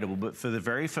biodegradable, but for the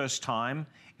very first time,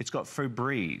 it's got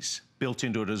Febreze built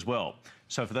into it as well.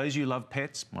 So for those of you who love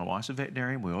pets, my wife's a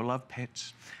veterinarian, we all love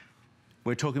pets.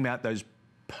 We're talking about those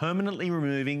permanently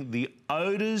removing the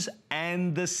odors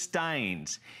and the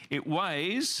stains. It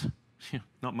weighs,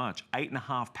 not much,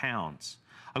 8.5 pounds.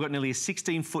 I've got nearly a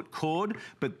 16-foot cord,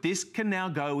 but this can now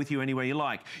go with you anywhere you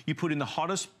like. You put in the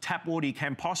hottest tap water you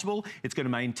can possible. It's going to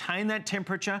maintain that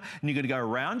temperature, and you're going to go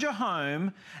around your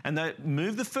home and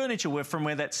move the furniture from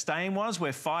where that stain was,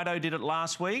 where Fido did it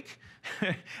last week,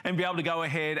 and be able to go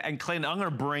ahead and clean. I'm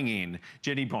going to bring in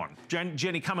Jenny Bond.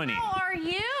 Jenny, come on in. How are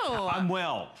you? I'm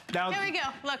well. Now, here we go.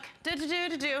 Look. This is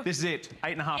it.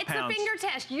 8.5 pounds. It's a finger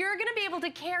test. You're going to be able to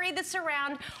carry this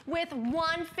around with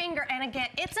one finger. And again,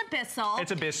 it's a Bissell. It's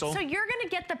a Bissell. So you're going to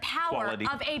get the power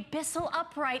of a Bissell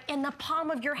upright in the palm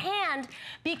of your hand,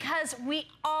 because we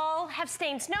all have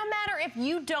stains. No matter if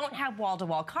you don't have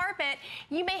wall-to-wall carpet,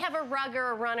 you may have a rug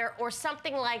or a runner or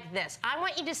something like this. I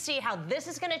want you to see how this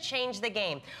is going to change the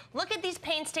game. Look at these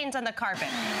paint stains on the carpet.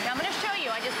 Now I'm going to show you.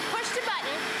 I just pushed a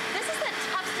button. This is the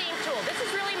Tough Stain tool. This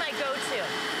is really my go-to.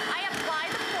 I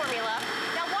apply the formula.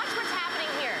 Now watch what's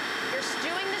happening here. You're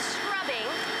doing the scrubbing.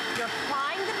 You're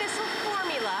applying the Bissell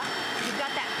formula. You've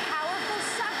got that powerful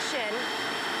suction.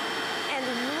 And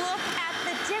look at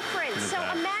the difference. So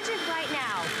imagine right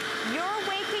now, you're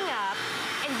waking up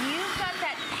and you've got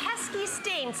that pesky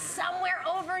stain somewhere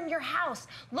over in your house.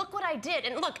 Look what I did.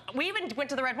 And look, we even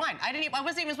went to the red wine. I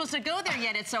wasn't even supposed to go there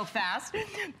yet. It's so fast.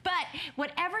 But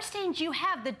whatever stains you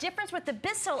have, the difference with the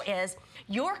Bissell is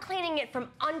you're cleaning it from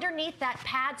underneath that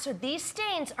pad, so these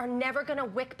stains are never going to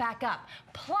wick back up.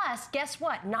 Plus, guess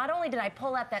what? Not only did I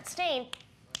pull out that stain,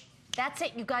 that's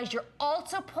it, you guys. You're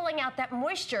also pulling out that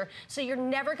moisture, so you're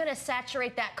never going to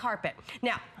saturate that carpet.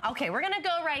 Now, okay, we're going to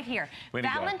go right here.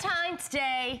 Valentine's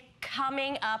Day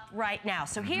coming up right now.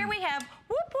 So here we have,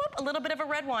 whoop, whoop, a little bit of a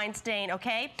red wine stain,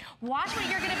 okay? Watch what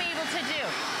you're going to be able to do.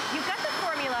 You've got the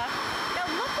formula. Now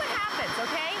look what happens,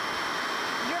 okay?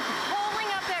 You're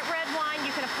pulling up that red wine.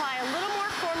 You can apply a little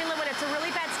more formula when it's a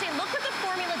really bad stain. Look what the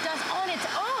formula does on its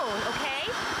own,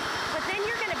 okay? But then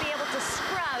you're going to be able to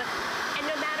scrub, and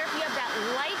no matter if you have that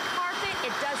light carpet, it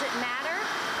doesn't matter.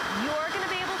 You're going to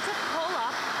be able to pull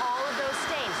up all of those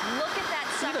stains. Look at that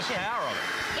suction. Look at the power of it.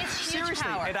 It's huge Seriously,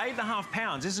 power. at 8.5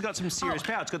 pounds, this has got some serious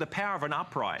power. It's got the power of an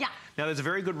upright. Yeah. Now, there's a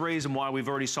very good reason why we've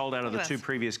already sold out of the 2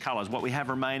 previous colours. What we have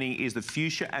remaining is the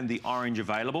fuchsia and the orange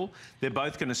available. They're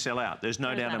both going to sell out. There's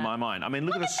no doubt in my mind. I mean,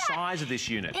 look at the size of this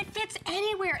unit. It fits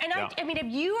anywhere. And I mean, if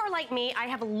you are like me, I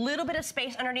have a little bit of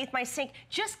space underneath my sink.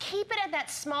 Just keep it at that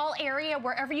small area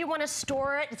wherever you want to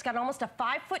store it. It's got almost a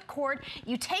 5-foot cord.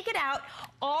 You take it out.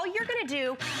 All you're going to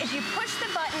do is you push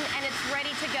the button and it's ready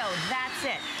to go. That's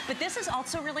it. But this is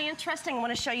also really interesting. I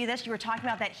want to show you this. You were talking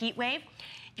about that heat wave.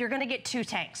 You're going to get 2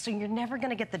 tanks, so you're never going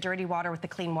to get the dirty water with the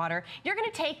clean water. You're going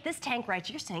to take this tank right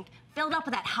to your sink, fill it up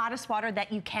with that hottest water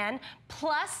that you can,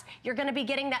 plus you're going to be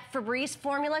getting that Febreze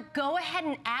formula. Go ahead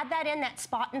and add that in, that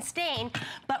spot and stain.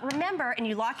 But remember, and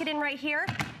you lock it in right here,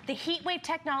 the heat wave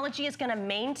technology is going to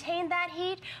maintain that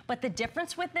heat, but the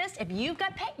difference with this, if you've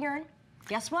got pet urine,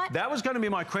 Guess what? That was going to be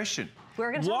my question.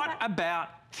 We're going to What about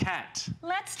cat?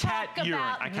 Let's cat talk urine,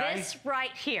 about okay? this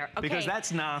right here. Okay. Because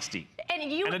that's nasty. And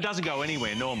it doesn't go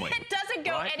anywhere normally. It doesn't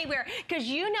go anywhere. Because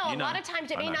a lot of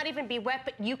times it may not even be wet,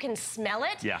 but you can smell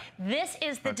it. Yeah. This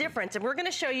is the difference. And we're going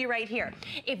to show you right here.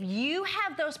 If you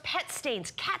have those pet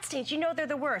stains, cat stains, you know they're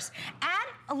the worst. Add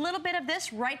a little bit of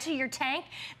this right to your tank.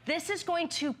 This is going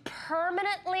to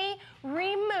permanently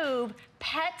remove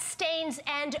pet stains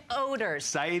and odors.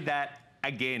 Say that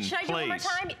again, Should I do it one more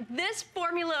time? This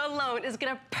formula alone is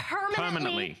going to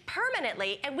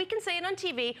permanently, and we can say it on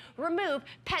TV, remove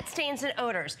pet stains and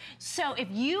odors. So if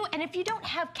you don't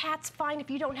have cats, fine.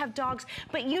 If you don't have dogs,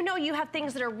 but you know you have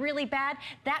things that are really bad,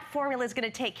 that formula is going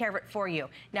to take care of it for you.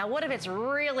 Now, what if it's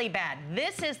really bad?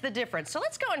 This is the difference. So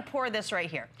let's go and pour this right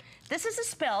here. This is a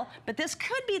spill, but this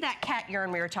could be that cat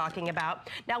urine we were talking about.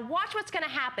 Now watch what's gonna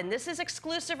happen. This is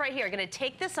exclusive right here. Gonna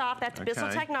take this off. That's Bissell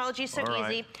technology, so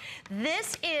easy.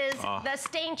 This is the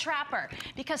stain trapper,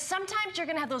 because sometimes you're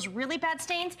gonna have those really bad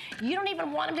stains. You don't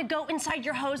even want them to go inside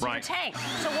your hose or your tank.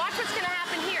 So watch what's gonna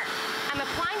happen here. I'm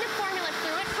applying the formula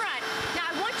through it front. Now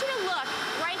I want you to look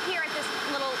right here at this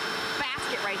little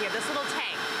basket right here, this little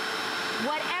tank.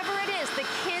 Whatever it is, the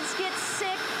kids get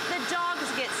sick, the dogs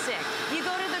get sick. You go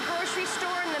to the grocery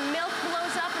store and the milk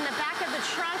blows up in the back of the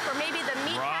trunk, or maybe the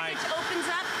meat package opens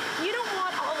up. You don't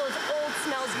want all those old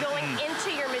smells going into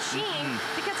your machine,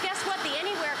 because guess what? The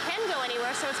anywhere can go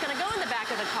anywhere, so it's gonna go in the back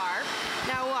of the car.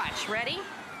 Now watch, ready?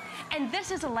 And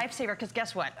this is a lifesaver, because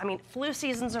guess what? I mean, flu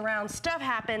season's around, stuff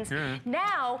happens.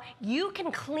 Now you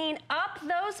can clean up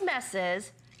those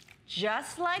messes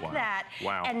just like that,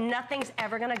 and nothing's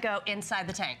ever gonna go inside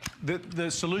the tank.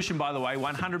 The solution, by the way,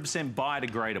 100%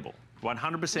 biodegradable.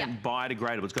 100%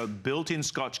 biodegradable. It's got built-in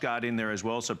Scotch Guard in there as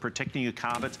well, so protecting your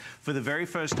carpets. For the very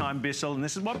first time, Bissell, and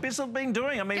this is what Bissell have been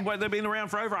doing. I mean, they've been around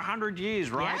for over 100 years,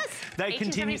 right? Yes. They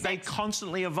continue, they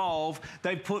constantly evolve.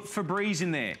 They put Febreze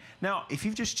in there. Now, if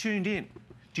you've just tuned in,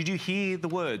 did you hear the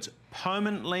words,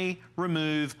 permanently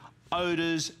remove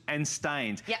odors and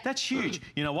stains? That's huge.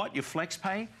 You know what? Your flex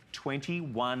pay,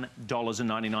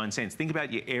 $21.99. Think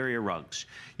about your area rugs,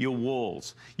 your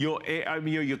walls, your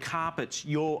carpets,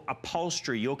 your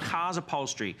upholstery, your car's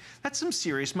upholstery. That's some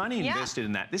serious money invested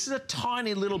in that. This is a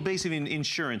tiny little piece of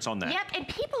insurance on that. Yep, and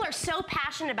people are so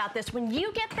passionate about this. When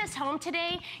you get this home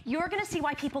today, you're gonna see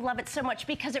why people love it so much,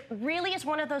 because it really is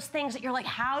one of those things that you're like,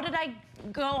 how did I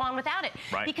go on without it?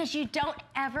 Because you don't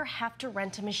ever have to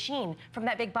rent a machine from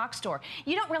that big box store.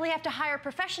 You don't really have to hire a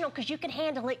professional, because you can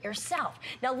handle it yourself.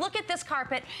 Now look at this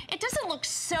carpet. It doesn't look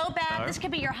so bad. This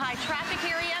could be your high traffic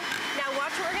area. Now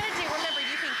watch what we're gonna do. Remember,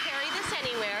 you can carry this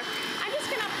anywhere. I'm just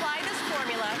gonna apply this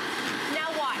formula. Now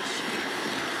watch.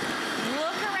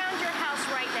 Look around your house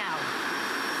right now.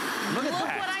 Look at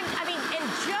that. I mean, and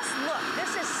just look.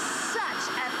 This is such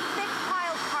a thick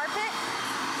pile carpet.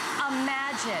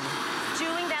 Imagine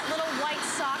doing that little white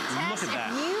sock test. Look at that.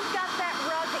 If you've got that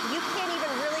rug that you can't even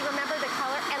really remember the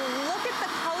color, and look at the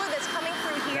color that's coming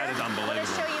through here. That is unbelievable. I'm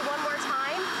gonna show you one more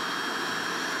time.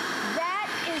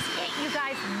 That is it, you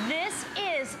guys. This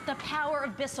is the power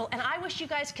of Bissell, and I wish you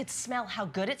guys could smell how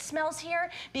good it smells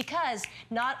here, because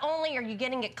not only are you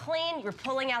getting it clean, you're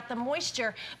pulling out the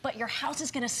moisture, but your house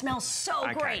is gonna smell so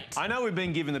great. I know we've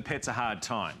been giving the pets a hard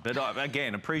time, but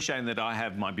again, appreciating that I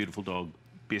have my beautiful dog,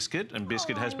 Biscuit, and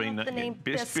Biscuit has been the name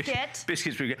Biscuit.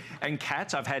 Biscuit's pretty good. And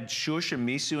cats, I've had Shush and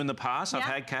Misu in the past. I've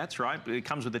had cats, right? It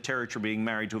comes with the territory being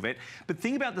married to a vet. But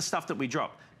think about the stuff that we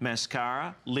drop.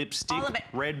 Mascara, lipstick,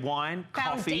 red wine,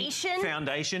 coffee,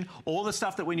 foundation, all the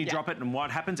stuff that when you drop it, and what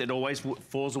happens, it always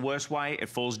falls the worst way. It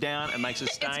falls down and makes a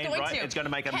stain, right? It's going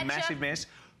to make a massive mess.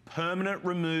 Permanent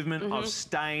removal of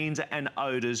stains and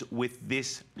odors with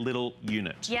this little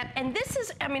unit. Yep, and this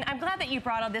is, I mean, I'm glad that you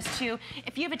brought all this too.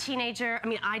 If you have a teenager, I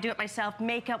mean, I do it myself,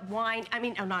 makeup, wine, I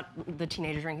mean, not the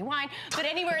teenager drinking wine, but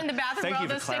anywhere in the bathroom where all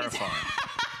those things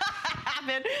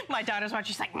happen. My daughter's watching,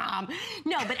 she's like, Mom.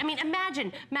 No, but I mean,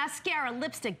 imagine mascara,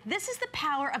 lipstick. This is the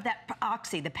power of that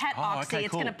Oxy, the pet Oxy.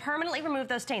 It's gonna permanently remove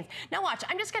those stains. Now watch,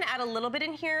 I'm just gonna add a little bit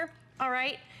in here, all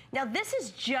right? Now this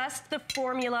is just the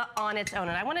formula on its own,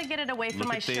 and I want to get it away from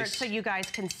my shirt so you guys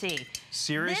can see.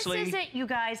 Seriously? This is it, you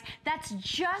guys. That's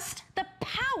just the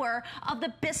power of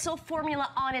the Bissell formula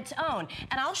on its own.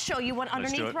 And I'll show you one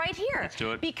underneath right here. Let's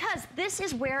do it. Because this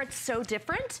is where it's so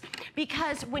different.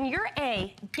 Because when you're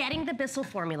getting the Bissell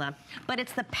formula, but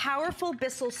it's the powerful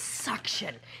Bissell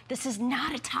suction. This is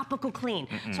not a topical clean.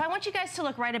 So I want you guys to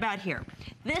look right about here.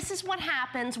 This is what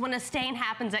happens when a stain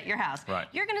happens at your house. Right.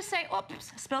 You're gonna say,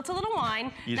 oops, spilt a little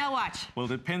wine. Now watch. Well, it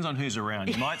depends on who's around.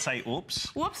 You might say,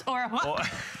 oops. Whoops, or what?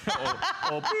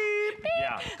 Or beep.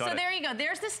 Yeah, got So it. there you go,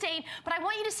 there's the stain, but I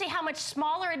want you to see how much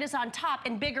smaller it is on top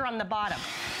and bigger on the bottom.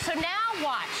 So now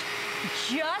watch.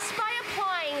 Just by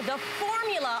applying the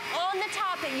formula on the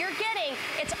top that you're getting,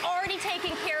 it's already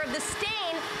taking care of the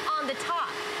stain on the top.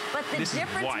 But the This is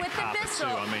difference white with the carpet Bissell,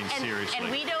 too, I mean, seriously.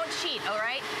 and we don't cheat, all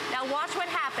right? Now watch what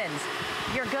happens.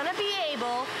 You're gonna be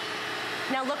able,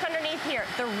 now look underneath here.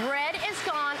 The red is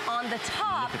gone on the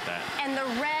top, Look at that. and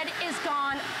the red is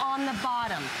gone on the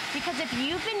bottom. Because if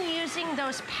you've been using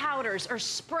those powders or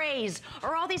sprays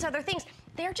or all these other things,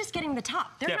 they're just getting the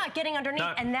top. They're Yep. not getting underneath,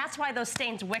 No. and that's why those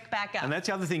stains wick back up. And that's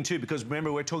the other thing too, because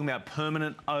remember, we're talking about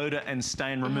permanent odor and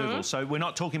stain removal. So we're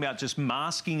not talking about just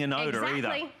masking an odor either.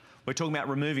 Exactly. We're talking about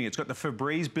removing it. It's got the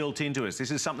Febreze built into it. This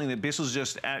is something that Bissell's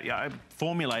just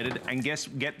formulated, and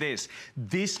get this.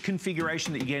 This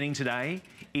configuration that you're getting today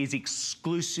is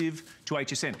exclusive to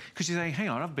HSN. Because you're saying, hang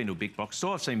on, I've been to a big box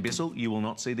store, I've seen Bissell. You will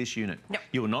not see this unit. No.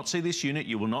 You will not see this unit.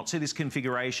 You will not see this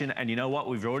configuration. And you know what?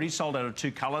 We've already sold out of 2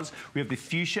 colors. We have the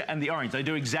fuchsia and the orange. They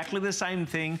do exactly the same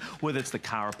thing, whether it's the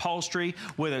car upholstery,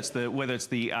 whether it's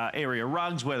the area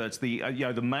rugs, whether it's the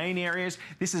the main areas.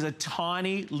 This is a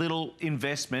tiny little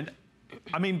investment.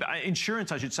 I mean,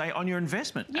 insurance, I should say, on your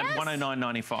investment Yes. at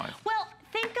 $109.95. Well,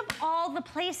 think of all the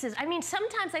places. I mean,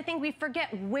 sometimes I think we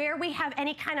forget where we have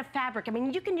any kind of fabric. I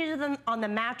mean, you can use them on the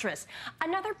mattress.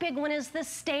 Another big one is the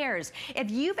stairs.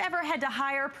 If you've ever had to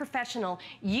hire a professional,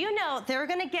 you know they're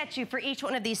gonna get you for each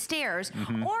one of these stairs.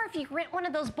 Or if you rent one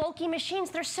of those bulky machines,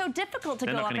 they're so difficult to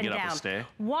They're go not up gonna and get up down. a stair.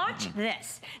 Watch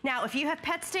this. Now, if you have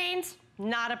pet stains,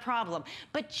 not a problem.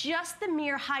 But just the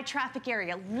mere high traffic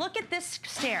area. Look at this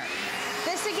stair.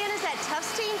 This again is that tough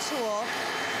stain tool.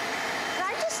 And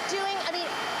I'm just doing, I mean,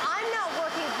 I'm not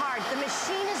working hard. The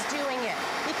machine is doing it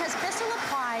because Bissell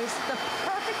applies the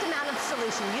perfect amount of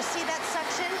solution. You see that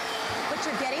suction? But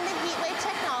you're getting the heat wave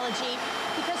technology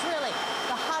because really,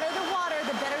 the hotter the water,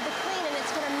 the better the clean, and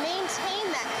it's gonna maintain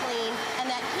that clean and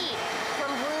that heat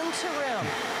from room to room.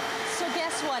 So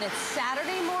guess what? It's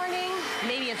Saturday morning.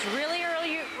 Maybe it's really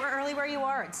early where you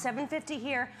are. It's 7:50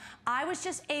 here. I was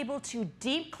just able to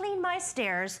deep clean my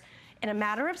stairs in a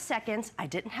matter of seconds. I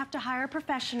didn't have to hire a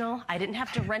professional. I didn't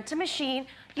have to rent a machine.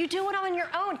 You do it on your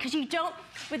own because you don't,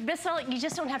 with Bissell, you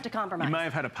just don't have to compromise. You may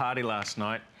have had a party last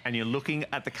night and you're looking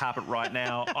at the carpet right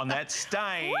now on that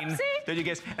stain that you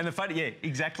guess. And the funny, yeah,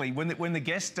 exactly. When the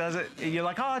guest does it, you're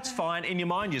like, oh, it's fine. In your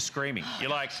mind, you're screaming.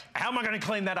 You're like, how am I going to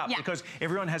clean that up? Yeah. Because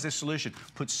everyone has a solution.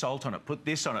 Put salt on it. Put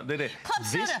this on it. Club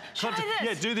soda. Try this.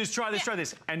 Yeah, do this. Try this. Try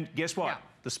this. And guess what? Yeah.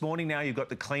 This morning now you've got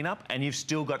the cleanup and you've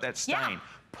still got that stain. Yeah.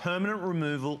 Permanent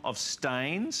removal of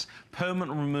stains,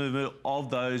 permanent removal of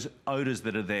those odours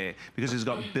that are there because it's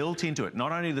got built into it.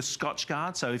 Not only the Scotch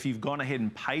Guard, so if you've gone ahead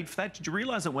and paid for that, did you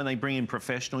realise that when they bring in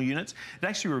professional units, it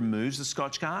actually removes the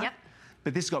Scotch Guard? Yep.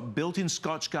 But this got built-in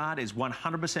Scotch Guard, is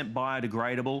 100%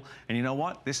 biodegradable, and you know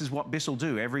what? This is what Bissell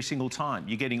do every single time.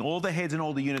 You're getting all the heads and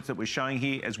all the units that we're showing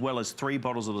here, as well as 3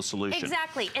 bottles of the solution.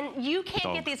 Exactly, and you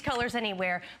can't get these colors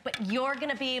anywhere, but you're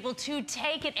gonna be able to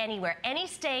take it anywhere, any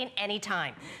stain,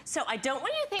 anytime. So I don't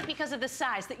want you to think because of the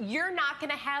size that you're not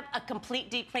gonna have a complete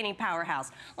deep cleaning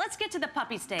powerhouse. Let's get to the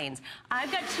puppy stains.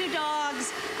 I've got 2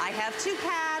 dogs, I have 2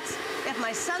 cats. If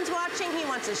my son's watching, he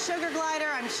wants a sugar glider.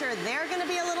 I'm sure they're gonna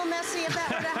be a little messy if that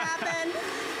were to happen.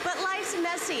 But life's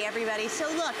messy, everybody.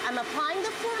 So look, I'm applying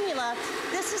the formula.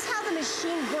 This is how the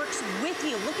machine works with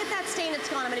you. Look at that stain that's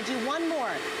gone. I'm gonna do one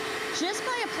more. Just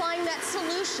by applying that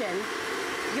solution,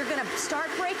 you're gonna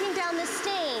start breaking down the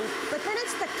stain, but then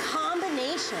it's the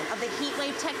combination of the heat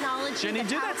wave technology. Jenny,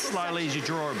 do that slowly as you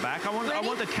draw it back. I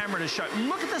want the camera to show.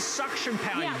 Look at the suction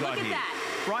power you've got here. Look at that.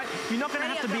 Right? You're not going to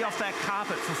have to be off that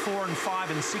carpet for 4 and 5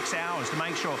 and 6 hours to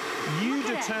make sure you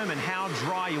determine how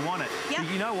dry you want it. Yep.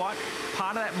 You know what?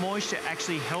 Part of that moisture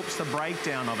actually helps the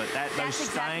breakdown of it. Those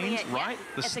stains, right?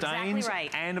 The stains,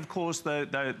 and of course the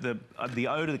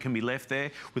odor that can be left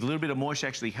there with a little bit of moisture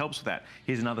actually helps with that.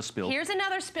 Here's another spill. Here's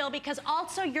another spill because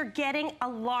also you're getting a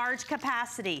large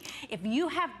capacity. If you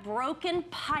have broken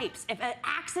pipes, if an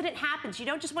accident happens, you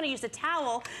don't just want to use a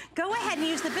towel, go ahead and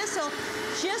use the Bissell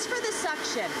just for the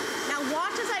suction. Now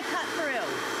watch as I cut through.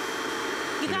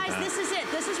 You guys, this is it.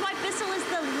 This is why Bissell is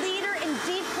the leader in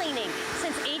deep cleaning.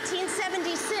 Since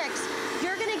 1876,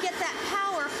 you're gonna get that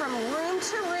power from room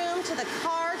to the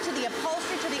car, to the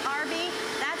upholstery, to the RV.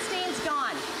 That stain's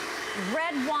gone.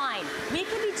 Red wine. We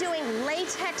could be doing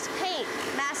latex paint,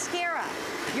 mascara.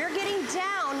 You're getting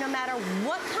down no matter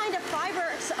what kind of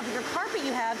fibers of your carpet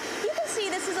you have. You can see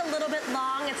this is a little bit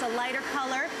long, it's a lighter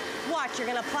color. Watch, you're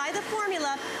gonna apply the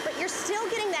formula, but you're still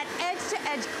getting that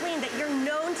edge-to-edge clean that you're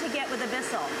known to get with a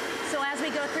Bissell. So as we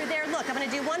go through there, look, I'm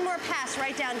gonna do one more pass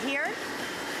right down here.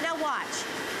 Now watch.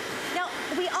 Now,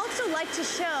 we also like to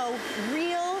show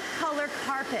real color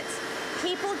carpets.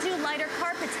 People do lighter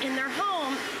carpets in their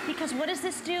home because what does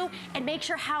this do? It makes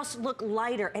your house look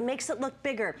lighter. It makes it look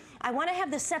bigger. I want to have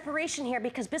the separation here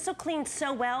because Bissell cleans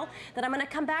so well that I'm going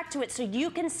to come back to it so you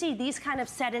can see these kind of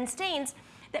set-in stains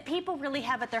that people really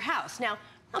have at their house. Now,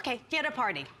 okay, get a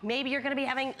party. Maybe you're going to be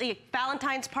having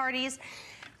Valentine's parties.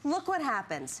 Look what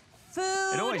happens.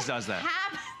 Food. It always does that.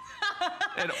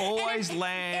 It always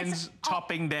lands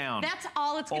topping down. That's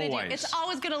all it's going to do. It's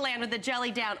always going to land with the jelly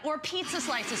down, or pizza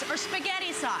slices, or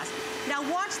spaghetti sauce. Now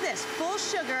watch this, full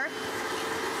sugar.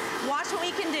 Watch what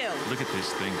we can do. Look at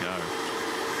this thing go.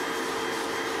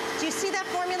 Do you see that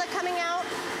formula coming out?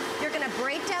 You're going to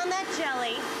break down that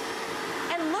jelly,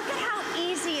 and look at how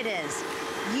easy it is.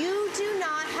 You do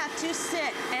not have to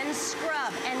sit and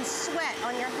scrub and sweat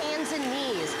on your hands and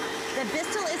knees. The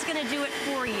Bissell is going to do it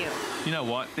for you. You know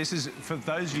what? This is, for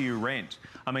those of you who rent,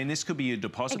 I mean, this could be your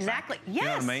deposit Exactly, back. yes. You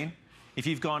know what I mean? If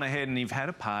you've gone ahead and you've had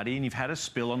a party and you've had a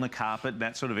spill on the carpet,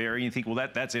 that sort of area, you think, well,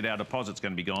 that's it, our deposit's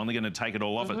going to be gone. They're going to take it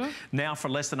all off it. Now, for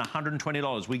less than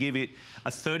 $120, we give it a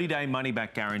 30-day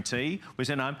money-back guarantee. We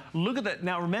send home. Look at that.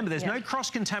 Now, remember, there's no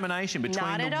cross-contamination between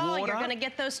Not the at all. water You're going to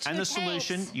get those two and the tanks.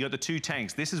 solution. You got the 2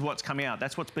 tanks. This is what's coming out.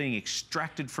 That's what's being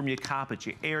extracted from your carpet,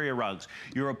 your area rugs,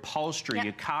 your upholstery,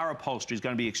 your car upholstery is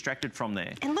going to be extracted from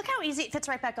there. And look how easy it fits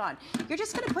right back on. You're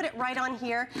just going to put it right on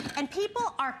here, and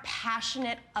people are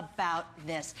passionate about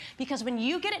this. Because when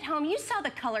you get it home, you saw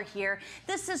the color here.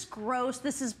 This is gross,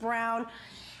 this is brown.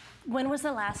 When was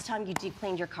the last time you deep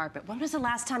cleaned your carpet? When was the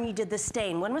last time you did the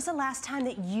stain? When was the last time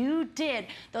that you did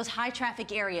those high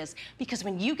traffic areas? Because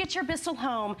when you get your Bissell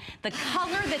home, the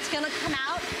color that's gonna come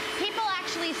out, people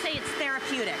actually say it's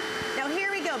therapeutic. Now here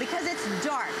we go, because it's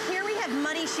dark. Here we have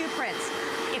muddy shoe prints.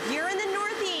 If you're in the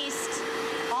Northeast,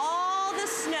 all the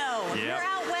snow. If you're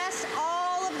out west,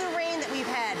 all of the rain that we've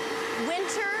had.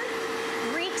 Winter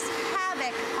wreaks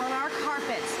havoc on our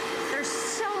carpets. There's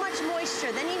so much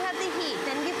moisture. Then you have the heat.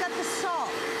 Then you've got the salt.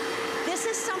 This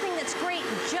is something that's great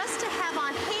just to have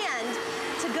on hand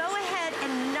to go ahead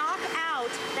and knock out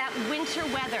that winter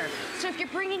weather. So if you're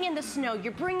bringing in the snow,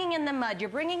 you're bringing in the mud, you're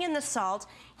bringing in the salt,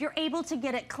 you're able to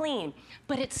get it clean.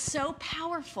 But it's so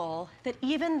powerful that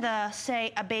even the,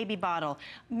 say, a baby bottle,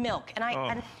 milk,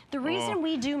 and the reason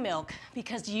we do milk,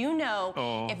 because you know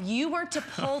if you were to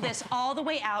pull this all the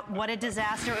way out, what a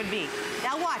disaster it would be.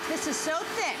 Now watch, this is so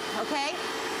thick, okay?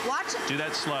 Watch. Do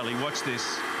that slowly, watch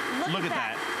this. Look at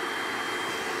that.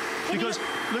 Because,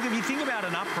 look, if you think about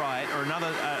an upright or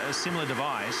another similar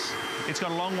device, it's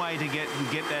got a long way to get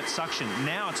that suction.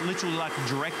 Now it's literally like a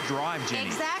direct drive, Jenny.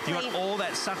 Exactly. You got all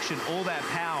that suction, all that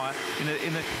power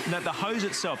in the hose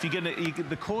itself.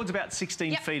 The cord's about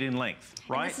 16 feet in length,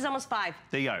 right? And this is almost 5.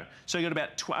 There you go. So you got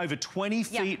about over 20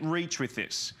 feet reach with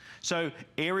this. So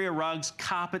area rugs,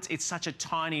 carpets, it's such a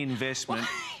tiny investment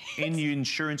in the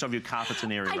insurance of your carpets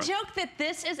and area rugs. I joke that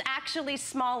this is actually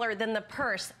smaller than the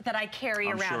purse that I carry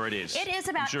around. I'm sure it is. It is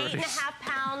about 8.5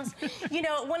 pounds. You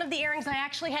know, one of the airings, I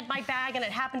actually had my bag and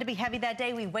it happened to be heavy that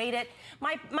day. We weighed it.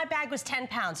 My bag was 10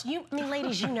 pounds. I mean,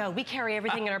 ladies, you know, we carry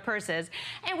everything in our purses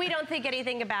and we don't think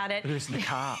anything about it. But it's in the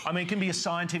car. I mean, it can be a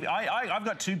scientific... I've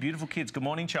got 2 beautiful kids. Good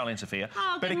morning, Charlie and Sophia.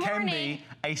 Oh, but good it can morning. be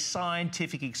a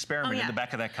scientific experiment in the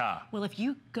back of that car. Well, if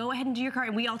you go ahead and do your car,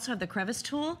 and we also have the crevice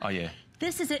tool. Oh, yeah.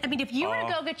 This is it. I mean, if you were to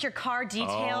go get your car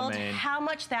detailed, how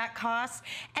much that costs,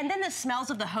 and then the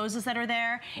smells of the hoses that are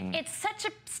there, it's such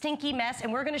a stinky mess,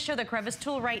 and we're going to show the crevice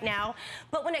tool right now.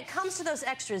 But when it comes to those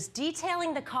extras,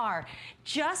 detailing the car,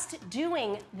 just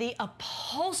doing the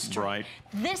upholstery,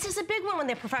 this is a big one when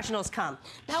the professionals come.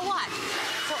 Now watch.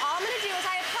 So all I'm going to do is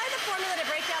I apply the formula to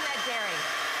break down that dairy.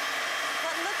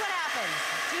 But look what happens.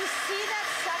 Do you see that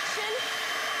suction?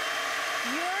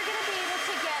 You're going to be able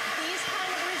to get these kind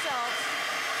of results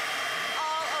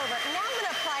all over. Now I'm going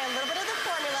to apply a little bit of the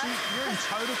formula. You're in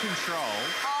total control.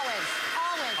 Always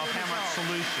of how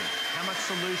much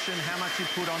solution, how much you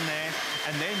put on there,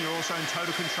 and then you're also in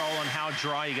total control on how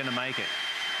dry you're going to make it.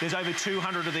 There's over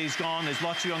 200 of these gone. There's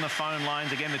lots of you on the phone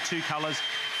lines. Again, the 2 colours,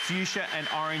 fuchsia and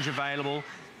orange available.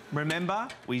 Remember,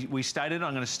 we stated,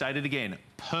 I'm going to state it again,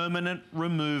 permanent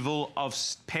removal of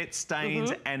pet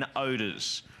stains and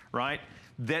odours, right?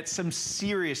 That's some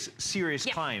serious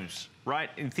claims, right?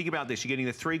 And think about this. You're getting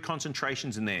the 3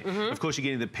 concentrations in there. Of course, you're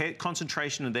getting the pet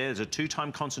concentration in there. There's a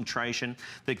 2-time concentration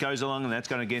that goes along, and that's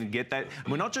going to, again, get that. And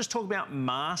we're not just talking about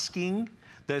masking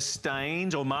the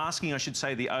stains, or masking, I should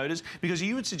say, the odours, because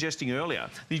you were suggesting earlier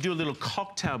that you do a little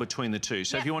cocktail between the two.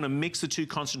 So if you want to mix the two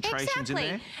concentrations in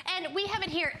there. And we have it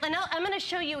here. And I'm going to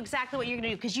show you exactly what you're going to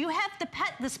do, because you have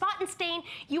the spot and stain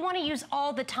you want to use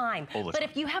all the time. But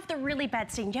if you have the really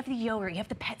bad stain, you have the yogurt, you have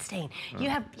the pet stain, you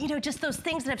have, you know, just those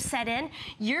things that have set in,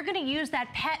 you're going to use that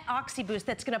Pet Oxy Boost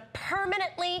that's going to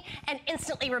permanently and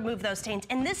instantly remove those stains.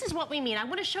 And this is what we mean. I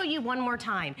want to show you one more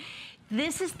time.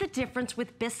 This is the difference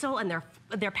with Bissell and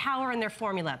their power and their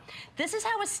formula. This is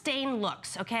how a stain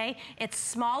looks, okay? It's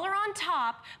smaller on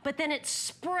top, but then it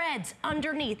spreads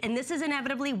underneath, and this is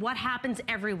inevitably what happens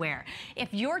everywhere.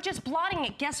 If you're just blotting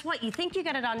it, guess what? You think you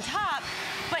got it on top,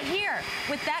 but here,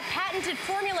 with that patented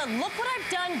formula, look what I've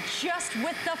done just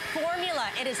with the formula.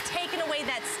 It has taken away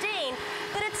that stain,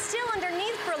 but it's still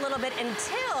underneath for a little bit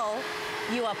until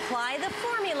you apply the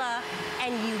formula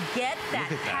and you get that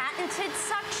patented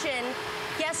suction.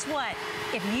 Guess what?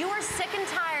 If you are sick and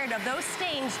tired of those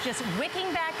stains just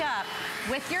wicking back up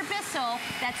with your Bissell,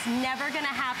 that's never going to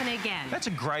happen again. That's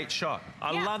a great shot.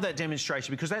 I love that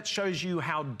demonstration, because that shows you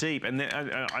how deep, and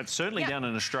certainly down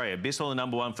in Australia, Bissell are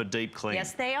 #1 for deep clean.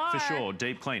 Yes, they are. For sure,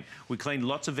 deep clean. We cleaned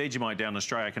lots of Vegemite down in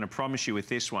Australia, I can promise you with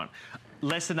this one.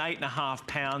 Less than 8.5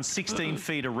 pounds, 16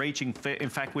 feet of reach. In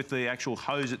fact, with the actual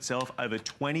hose itself, over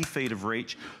 20 feet of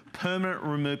reach. Permanent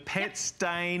remove, pet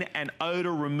stain and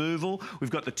odor removal. We've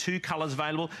got the 2 colors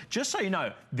available. Just so you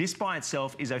know, this by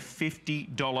itself is a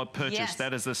 $50 purchase. Yes.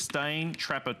 That is the stain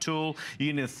trapper tool.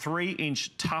 You're getting a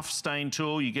 3-inch tough stain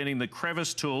tool. You're getting the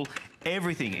crevice tool.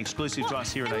 Everything exclusive to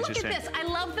us here at HSN. Look at this. I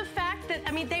love the fact that,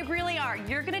 I mean, they really are.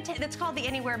 You're going to take, that's called the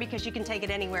Anywhere, because you can take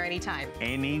it anywhere, anytime.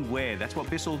 Anywhere. That's what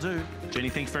Bissell do. Jenny,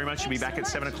 thanks very much. You'll be back at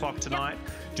 7 o'clock tonight.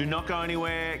 Do not go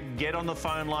anywhere. Get on the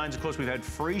phone lines. Of course, we've had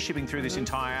free shipping through this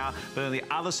entire hour. But on the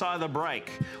other side of the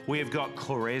break, we have got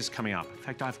Corez coming up. In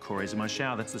fact, I have Corez in my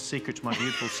shower. That's the secret to my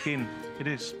beautiful skin. It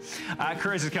is.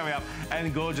 Corez is coming up.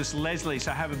 And gorgeous Leslie. So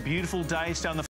have a beautiful day. Stay on the